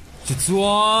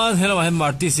 Chuan hello hem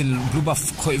Martis in blue buff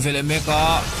khoi vele meka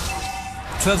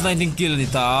 12-19 kill ni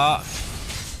ta.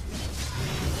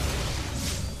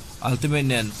 ultimate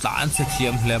nen tan se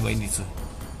thiam hle mai ni chu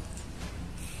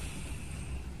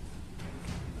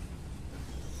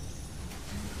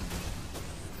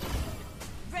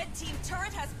Red team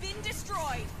turret has been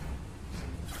destroyed.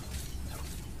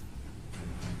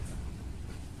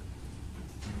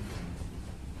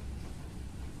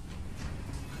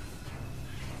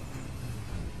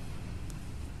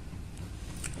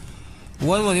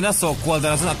 one one ina so kwal da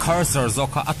na cursor zo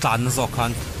kha atan zo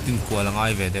khan tin kwal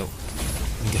ngai ve deu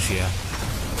ingeshia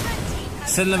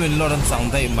selamin loran sang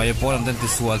dai mai polam den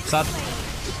tiswal tat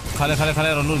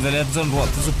khale ronul vele zon ro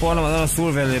tu polam na sur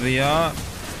vele ria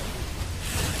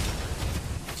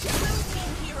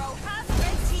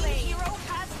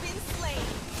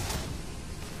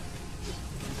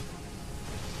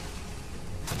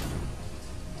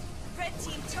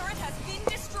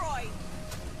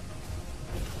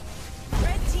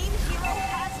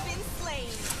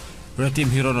Red team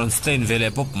hero on stain vele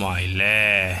pop mai le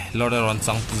Lord on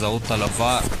sang tu zau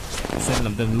talava sen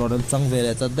lam dem Lord on sang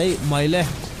vele ta dai mai le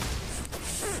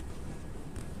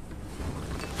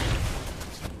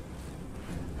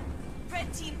Red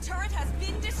team turret has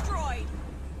been destroyed.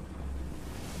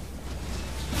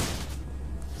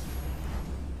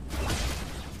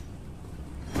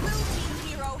 Blue team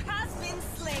hero has been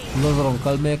slain. Lord on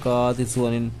kalme ka ti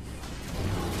chuanin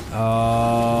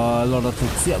Lord of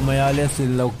Tsia Mayales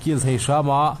in Lokil Hey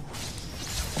Shama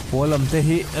Polam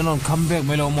Tehi and on comeback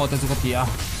Melo Motazukatia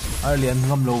early and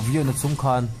Gamlo view at some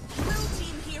can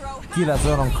Kila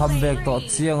on comeback to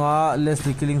Tsianga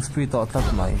Leslie killing spree to attack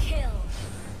my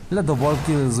let the ball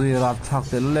kill Zuira attack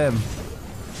the lamb.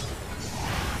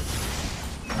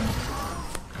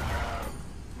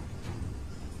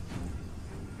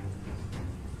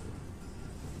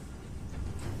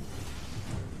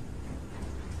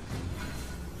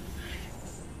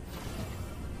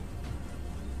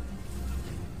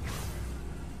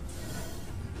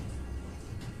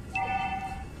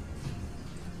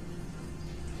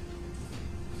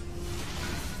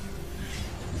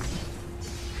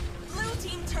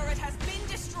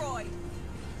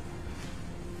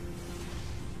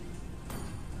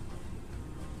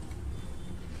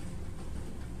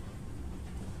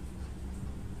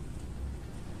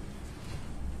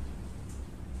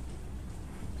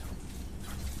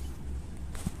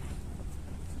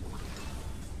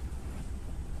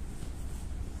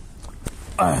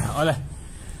 Ole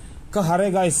ka hare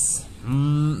guys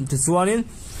ti chuanin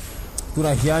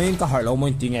tura hianin ka har lo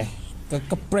moi tinge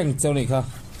ka prank cheu ni kha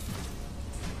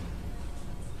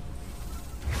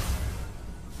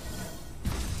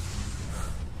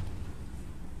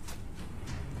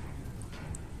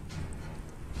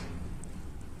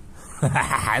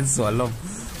Swalom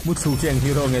mu thu keng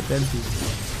hero nge ten ti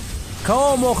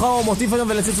khao mo ti fa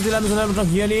vele se ti lam san ram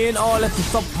hianin ole ti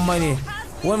stop mai ni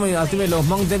one mai ultimate lo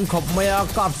mang den khop maya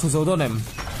kap thu zo donem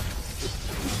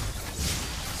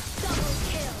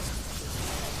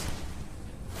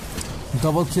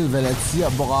double kill Valencia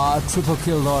boga triple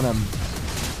kill donem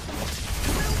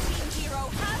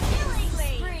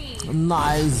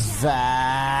nice va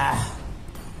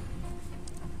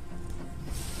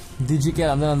DGK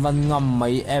amdan van ngam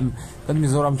mai em kan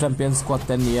Mizoram champion squad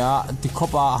ten ya ti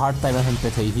khopa hard time han pe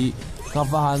thei hi ka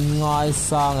va han ngai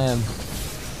sang em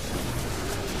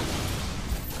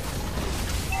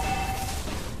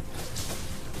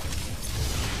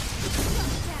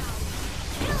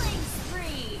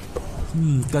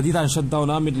Kaditan shutdown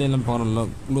na mid lane lang pang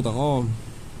lutang oh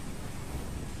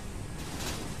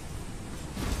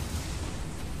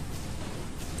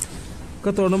ka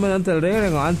tournament antel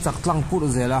reng an chak tlang put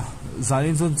zela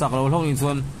zanin chun chak lo hlong in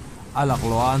chun alak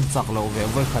lo an chak lo ve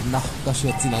voi khatna ka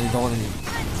shet chin ani don ni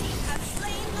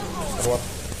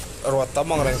rot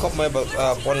tamang reng khop mai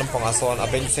pon lampang ason a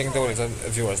bench seng do ni chun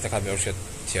viewers ta kha me shet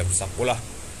thiam sakula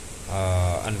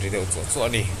an ri deu chu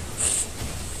ani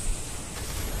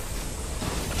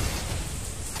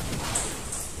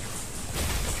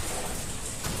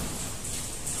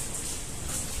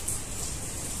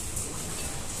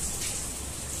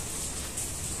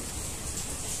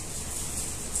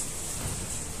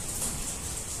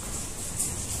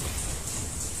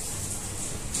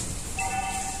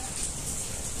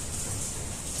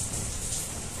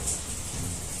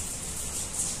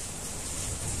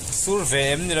sur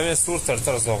VM ni la sur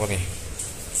tar zo ni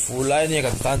fulai ni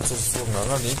kan tan chu su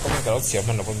nga ni ko ka lo chiam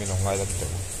man ko mi no ngai da te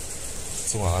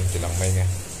chu nga an tilang mai nge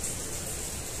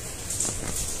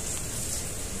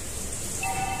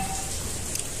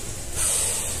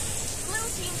Blue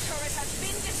team turret has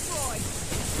been destroyed.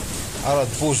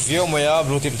 Arat push view maya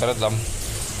blue team tarat lam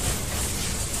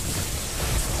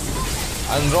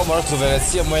an romer to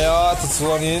Valencia maya to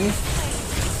chuanin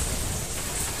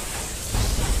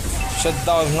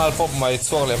shutdown ngal pop mai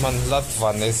chuak le man lat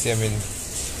van ne siamin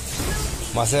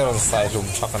maseron sai lum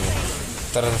thakani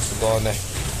tar do ne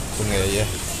tunge ye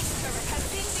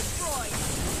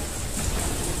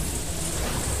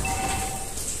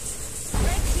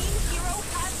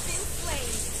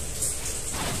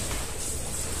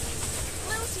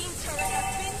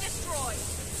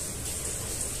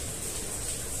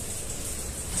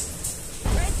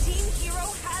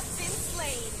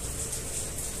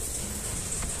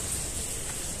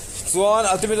chuan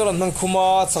ultimate ron nang khuma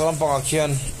chakram panga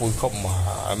khian pui khop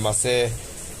ma se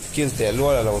kill te lo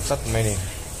la lo tat mai ni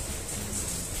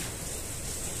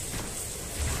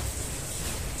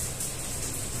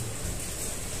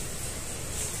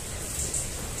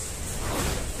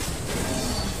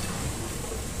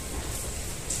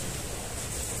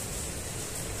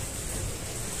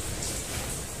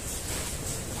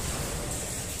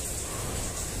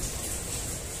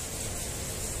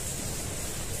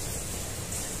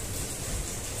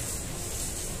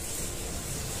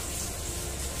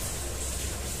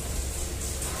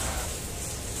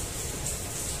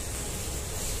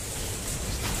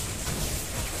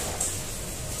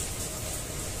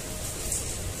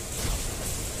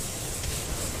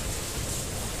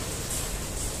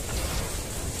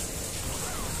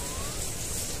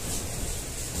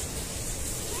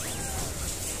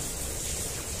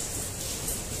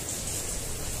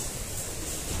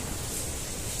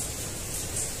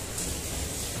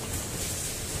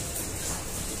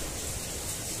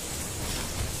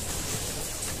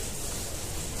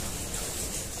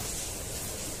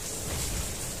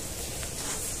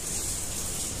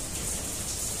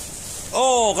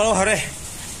oh kalau hare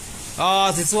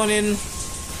ti chuanin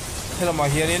hello ma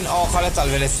hianin khale tal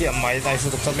vele si mai dai su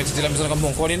tok me tilam zon kam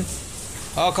mong konin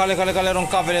khale rong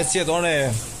ka vele si do ne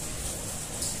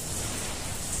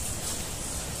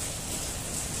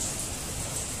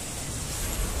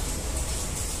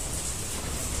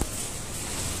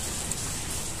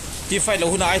ti fight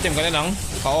lo huna item kan nang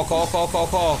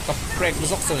ka break lu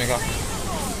sok sone ka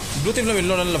blue team lo min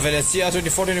lo nan la vele si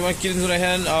 24 21 kill zona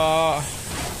hen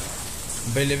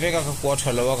belevega ka kwa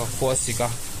thalawa ka kwa sika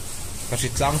ka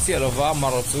thitlang si alova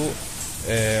maro chu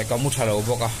ka mu thalo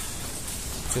boka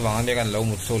chu wang ne kan lo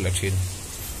mu so la thin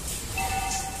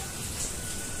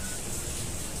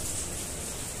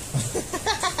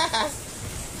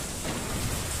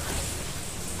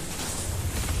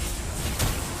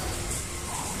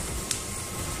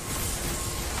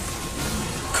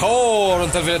Ron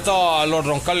Talveta Lord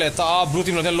Ronkaleta blue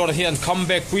team no Lord hian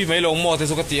comeback pui mai lo mo te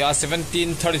sukatia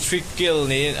 1733 kill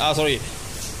ni sorry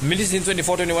Millicent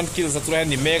 2421 kills aturan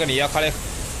ni mega ni ya khale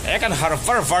ekan har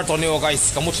var to ni o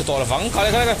guys kamu chu to wang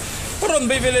khale ron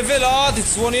be vela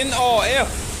this one in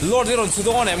Lord ron chu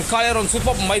do nem khale ron chu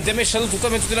pop mai damage tu ta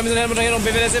me tu la mi ron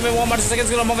be vela se me 1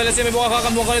 seconds ron mo vela se me bo ka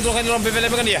kam ko ni to ron be vela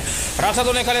mega ni rakha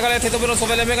to ne khale te to ron so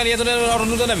vela mega ni to ron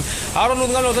nu nem aron nu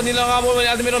ngalo to ni la mo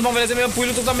ultimate ron mo vela se me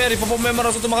puilu tu ta me pop me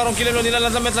maro tu makaron kile ni la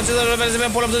la me tla se vela se me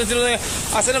polam tu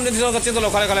asenam ni to ka tin to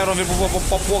khale ron be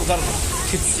pop dar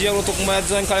kitsia ro to ma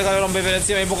jan khale ron be vela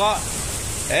se me bo ka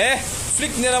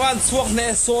flick ni lawan chuak ne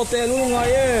so te lu nga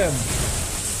ye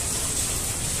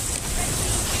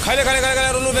khale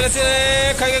ron lu vela se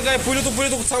kai puilu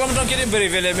tu salam dang kini beri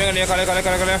vela mega ni khale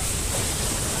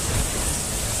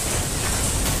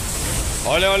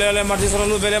ole martis ron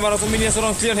lu vela maro tu mini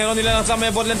ron clear heron ni la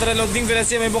sama botlen tere lo ding vela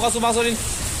se me bo ka suma sorin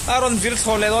aron vir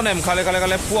thole don em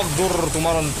khale puak dur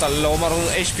tumaron tallo maron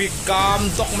hp kam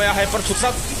tok me hyper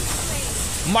thutsat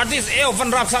martis van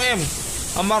rap sang em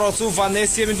amaro chu van ne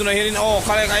siam tu na herin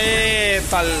khale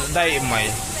tal dai mai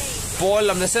bol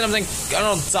lam ne senam dang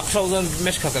anon chak thousand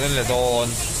mesh kha kan le don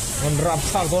on rap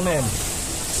sang don em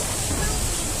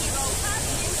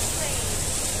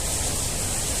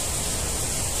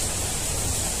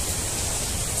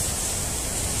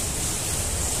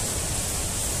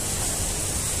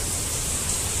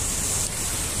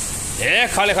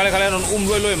khale non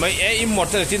loi mai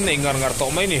immortal tin nei ngar to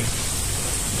mai ni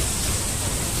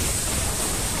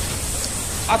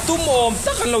atum om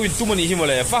takan lo in tumani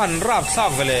himole fan rap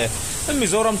sak vele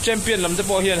Mizoram champion lam te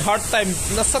po hian hard time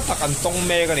na satak an tong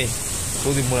me gani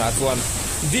tu di muna tuan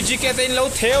DGK te in lo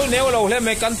theu neu lo hle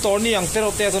me kan tor ni ang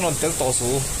tero te zonon tel to su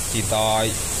ti tai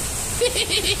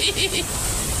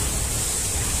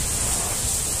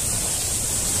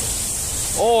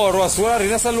ro suara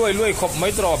rina sa loi khop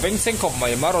mai tro beng seng khop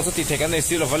mai maro so ti thekan nei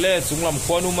silo vale chunglam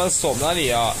khonu mal som na ni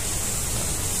a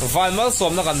van mal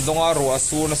som na kan donga ro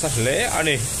asu na sa hle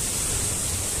ani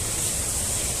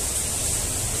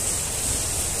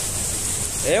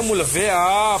mula ve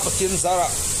patin zara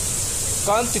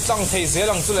kan ti tang thei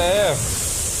zelang chu le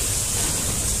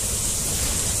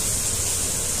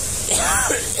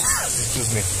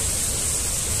Excuse me.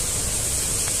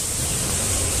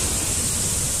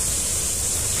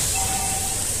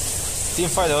 Team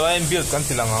fight line build kan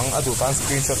tilangang adu kan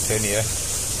screenshot ni eh.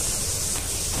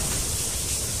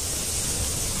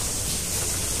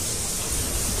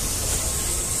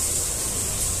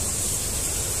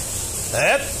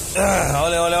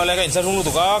 Ole ka insa sung lu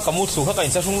tu ka kamut su ka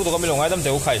insa sung lu tu ka milong ai dam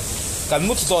teu khai kan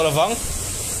mut to lawang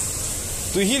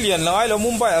tu hi lian lai lo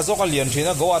Mumbai azo ka lian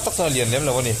thina go atak sa lian lem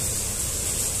lawani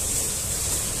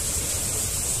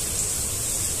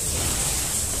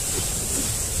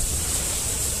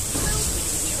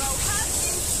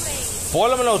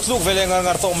Pola mana utluk vele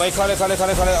ngar to mai khale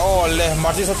ole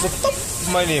marti sa top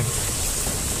mai ni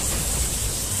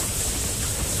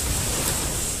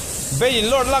Bein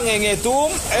Lord lang nge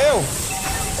tum ew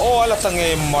ala tange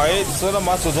mai so na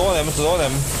ma su do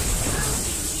nem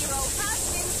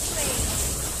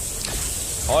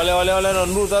ole no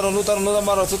nuta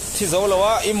maro tu thi zo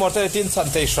lawa immortality tin chan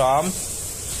te sham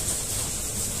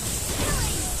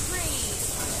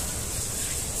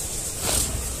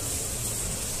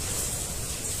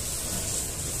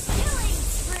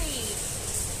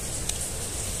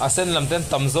asen lamten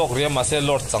tamzok riam ase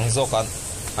Lord changjok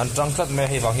an trangklat me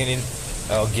hi wangin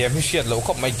game hi shiat lo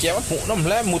khop mai game mu nam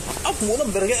le mut mu nam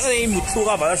berge ai mut thu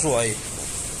ga ba suai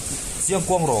siang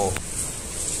kwang ro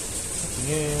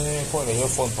ni ko le yo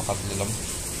phone pakhat le lam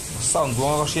sound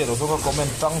duang ga shiat so ka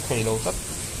comment tang thei lo tat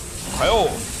khayo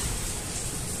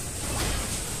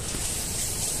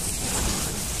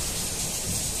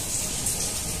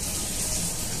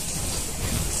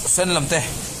sen lamte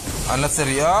an la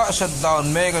seria shutdown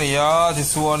me ga ya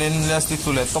this one in last to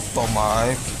let top to mai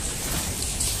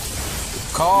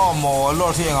come on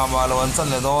lord thi nga ma lo an chan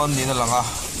le don ni na langa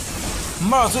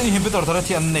ma chu inhibitor thara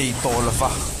thi an nei to la fa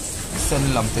sen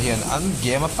lam te hian an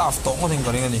game taf to ngo thing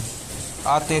karing ani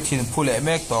a te thin phule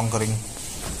mek tong karing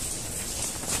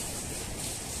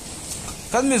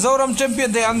kan Mizoram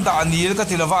champion de an da anil ka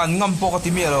tilava an ngam po ka ti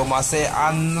mi lo ma se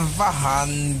an va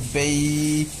han be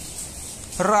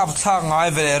rap thang ngai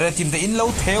vele re team te in lo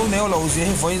theu neo lo je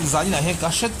he voi zani na he ka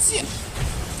shat chi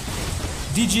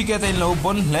DG ke te lo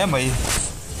bon hle mai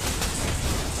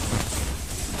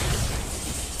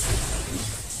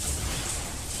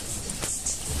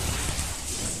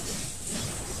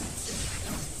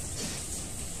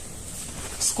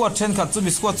squad 10 ka chu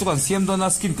mi squad chu kan siam dona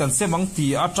skin kan semang ti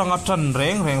atang atan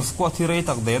reng squad thi rei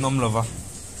tak de nom lova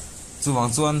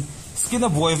chuwang chuan skin a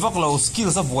boy vak lo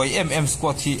skills a boy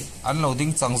squad hi an lo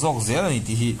ding changjok zel ani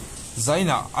ti hi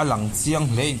zaina alang chiang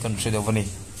hle in kan thredo vani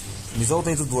mizo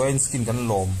te chu duain skin kan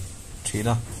lom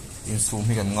thina in sum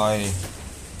hi kan ngai ni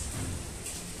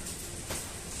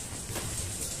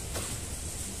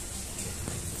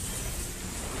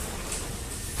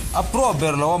a pro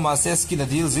ber lo ma se skin a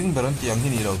deal zing beran tiang hi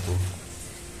ni lo tu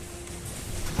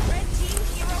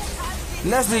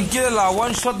Leslie kill la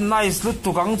one shot nice lut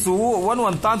tu kang chu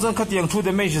 1 tan chen khatiang thu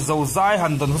damage zo zai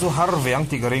han don chu har veang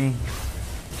ti garing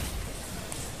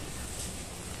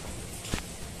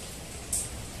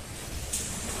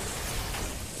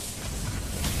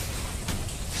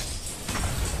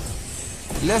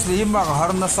Leslie ma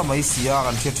har na samai sia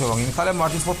kan che thewang in khale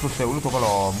martin spot tu teul to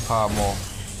kalom kha mo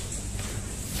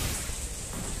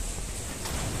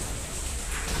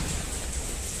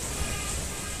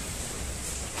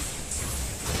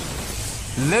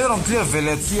Later on clear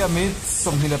Valencia mid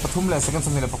somhile pathum le second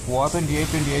somhile pakwa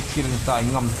 28 kill ta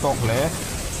ngam tok le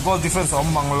goal difference om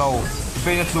manglo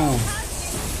benetlu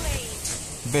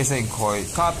beseng khoi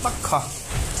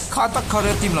kha tak kha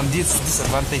re team lam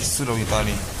disadvantage su ro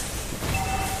itani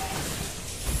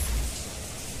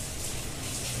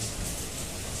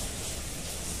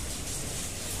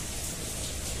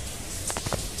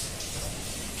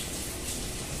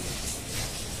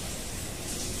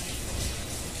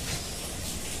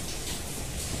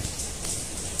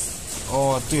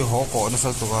tuy ho ko na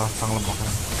sal to ka thang lam bakha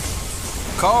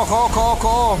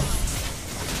ko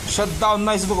shutdown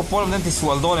nice to ko pol nen ti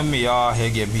swal do mi ya he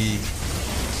game hi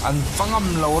an pangam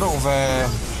lo ro ve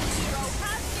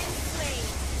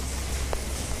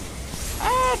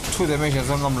thu de me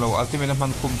jangam lo ultimate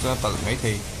man kum cha tal mai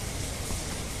thei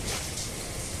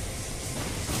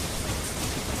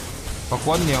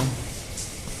pakwan niang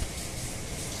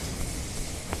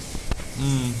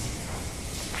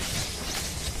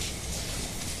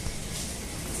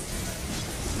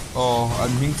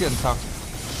an ming tian thak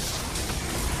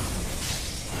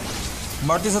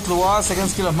Martis at luwa second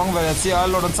skill of mang Valencia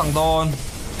Lord an sangdon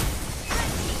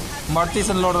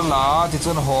Martis an Lord la ti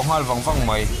chun ho ngal wang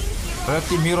mai red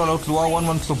team hero lo luwa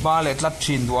 1-1 tu ba le tlat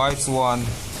chin duai chuan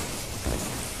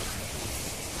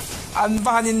an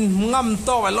bahanin ngam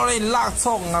to ai lo nei lak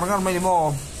chok ngar mai mo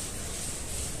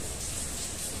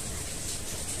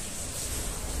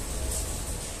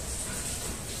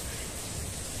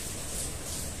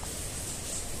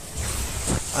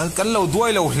an kan lo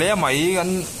duai lo hle mai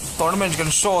an tournament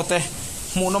kan show te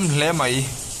munam hle mai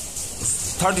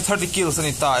 30 kills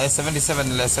ani ta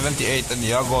 77 le 78 ani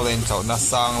a goal in chau na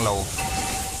sang lo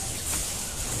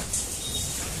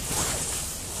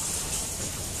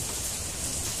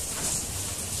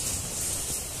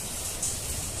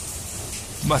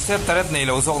mà xếp taret này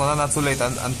lâu rồi nó chú lấy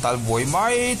anh tal boy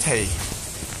mai thầy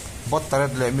bot taret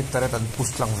le mid taret anh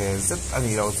push lang về rất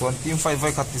anh lâu rồi team fight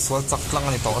vai khát đi xuống chắc lang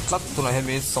anh to atlat tu này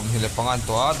hết xong thì lấy pangan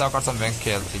to đã cả sân vàng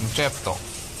kẹt tính trap to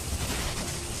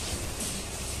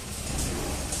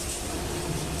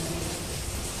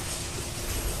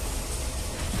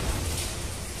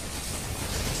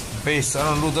base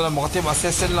anh lưu đó là một team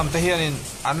assassin làm thế hiện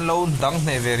anh lâu đắng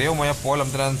này về riêu mà Paul làm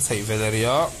thế anh xây về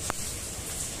riêu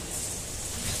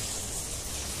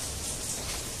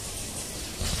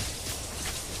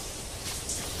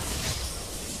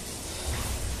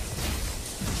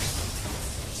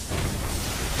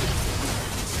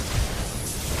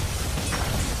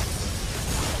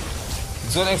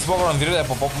zone Xbox ram video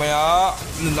pop up maya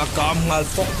na kam ngal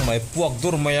tok mai puak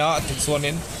dur maya tik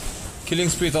sonin killing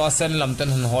spree to asen lamten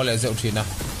han hole zeu thina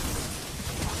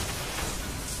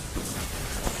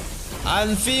an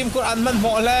film kur an man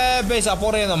mo le base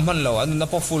apore nam man lo an na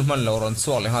po full man lo ron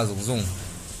suak le ha zung zung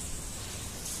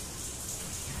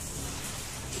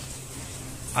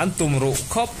an tum ru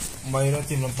khop mai ra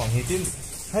tim lam pang hitin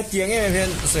ha tiang e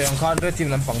ven soyang khan ra tim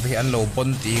lam pang thi an lo pon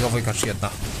ti ka voi ka riat na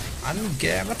an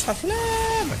game a that le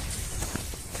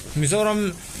Mizoram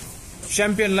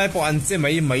champion lai po an che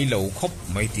mai lo khop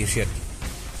mai ti riat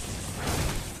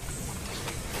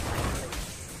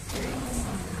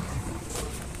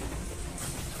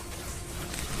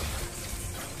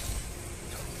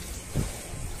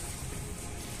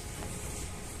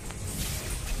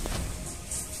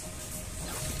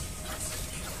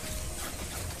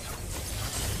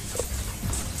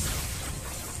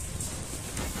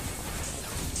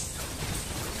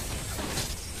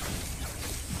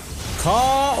kha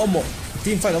omo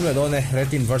team fight om le do ne red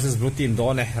team versus blue team do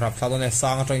ne rap tha do ne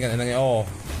sang atong kan enang o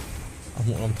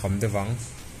amu lam tham de wang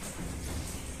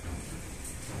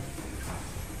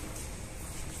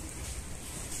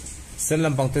sen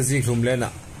lam pang te zik rum le na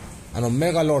ano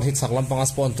mega lord hit sak lam pang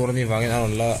spawn tur ni wangin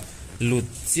anon la lut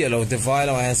chi lo de vai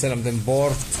la ma sen lam den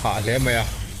board tha le ma ya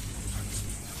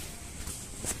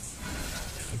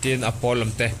tin apol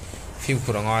lam te phim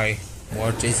kurangai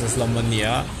Warchasers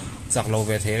lamania chắc lâu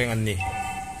về thế anh nhỉ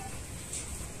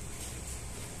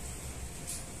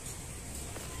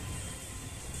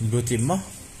blue team mà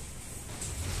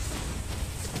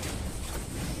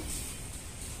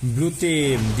blue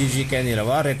team DG Kenny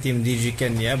là red team DG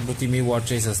Kenny blue team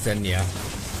Warchasers ten ya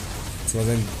so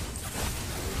then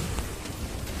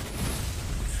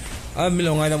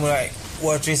mình ngay đâu lại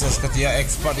Warchasers cái tia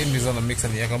expert in Rizzonomics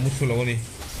anh ya cái mút lâu đi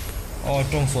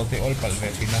trong số thì all pal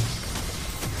về thì na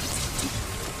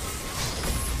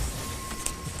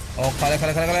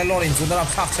kale lo in chuna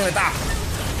phak chhe ta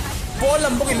bol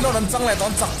lam bokin lo ran chang le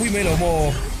ton chak pui mai lo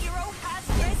mo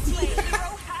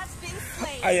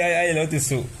ai lo ti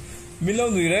su mi lo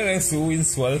nui re reng su in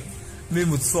swal mi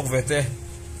mut sok ve te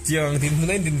tiang tin mun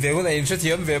in din ve ko nei che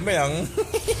thiam ve mai ang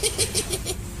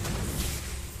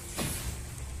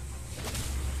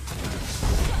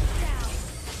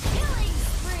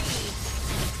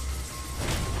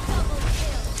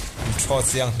cho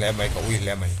siang le mai ka ui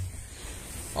le mai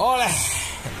ole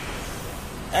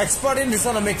expert in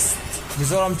Rizzonomics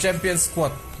Mizoram champion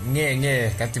squad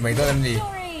nghe kan ti mai do ni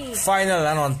final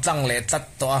anon tlang le tat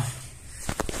to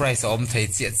price om thei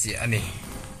chi ani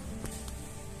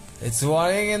it's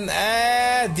warning in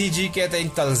DG ke ta in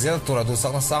talzel tura du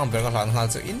sang ber ka hlan hal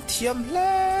chu in thiam le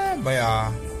maya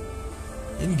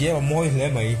in game moi le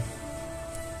mai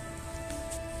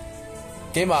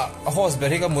game a host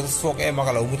ber ka mu sok e ma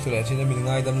ka lo mu thule thina min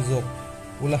ngai dam zok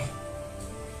ula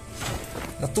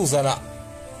na tu zana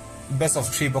best of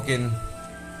 3 bokin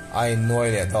ai noi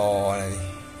le do ni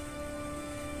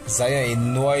zaya in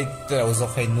noi te zo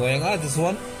khai noi nga this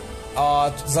one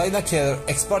zaina ke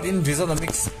expert in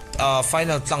Rizzonomics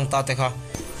final tlang ta te kha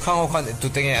khang khan tu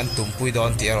te nge an tum pui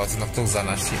don ti ero na tu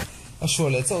zana shi a show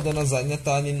le chau dana zaina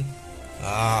tanin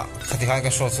khati khan ka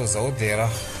show so zo dera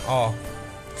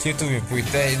chi tu mi pui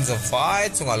te in the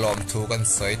fight chunga lom thu kan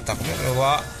soi tak le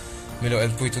wa milo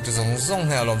en pui tu tu zong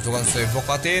he alom tu kan soi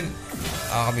bokatin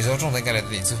mi zo tong kan le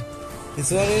ni chu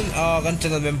isuarin kan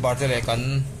channel member te le kan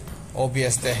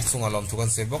OBS te chunga lom thu kan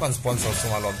sei bok an sponsor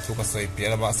chunga lom thu ka sei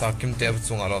pia ba sarkim te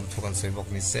chunga lom thu kan sei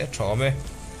bok ni se thome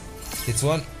ti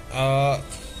chuan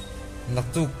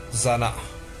naktu zana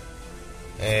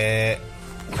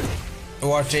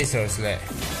Warchasers le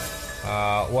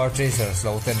Warchasers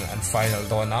lo ten and final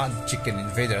dona chicken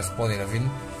invaders poni lavin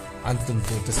an tum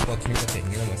tu te spot mi ka te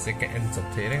ni la se ka en chop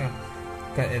the renga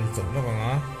ka en chop lo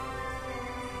nga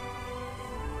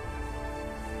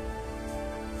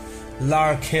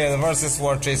Larkhel versus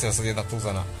Warchasers ni naktu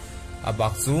zana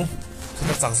abak chu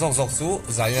ta chak zok chu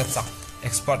zaya chak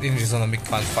expert in Rizzonomics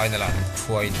kan final an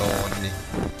thuai don ni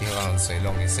tingan sei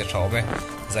long ni se thome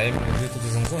zai mi tu tu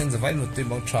song in the vai mu ti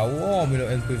bang thau o mi lo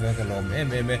en pui va ka lom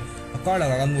em akar la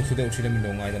kan mu thu de uthi mi lo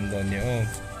ngai dam don ni o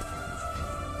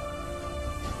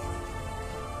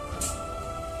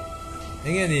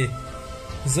engge ni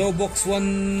zo box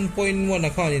 1.1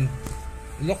 akhan in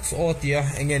locks o tia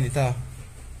engge ni ta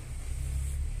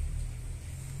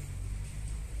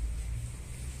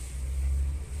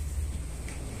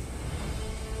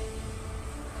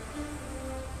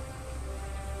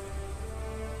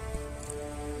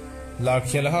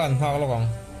Larkhel ha an hak lokang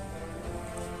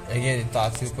again ta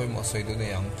thil poi mo soi du ne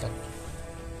yang tak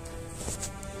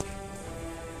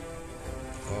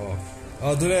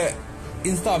dule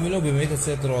insta mi lo be me ta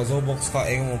se tro zo box ka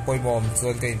eng mo poi bom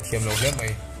chon ka in thiam lo hle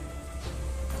mai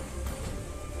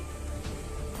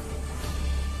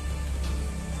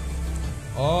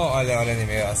ale ni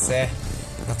me ase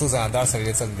na tu za dar sa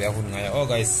le chan be hun ngai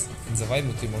guys in the vai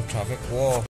muti mo traffic wo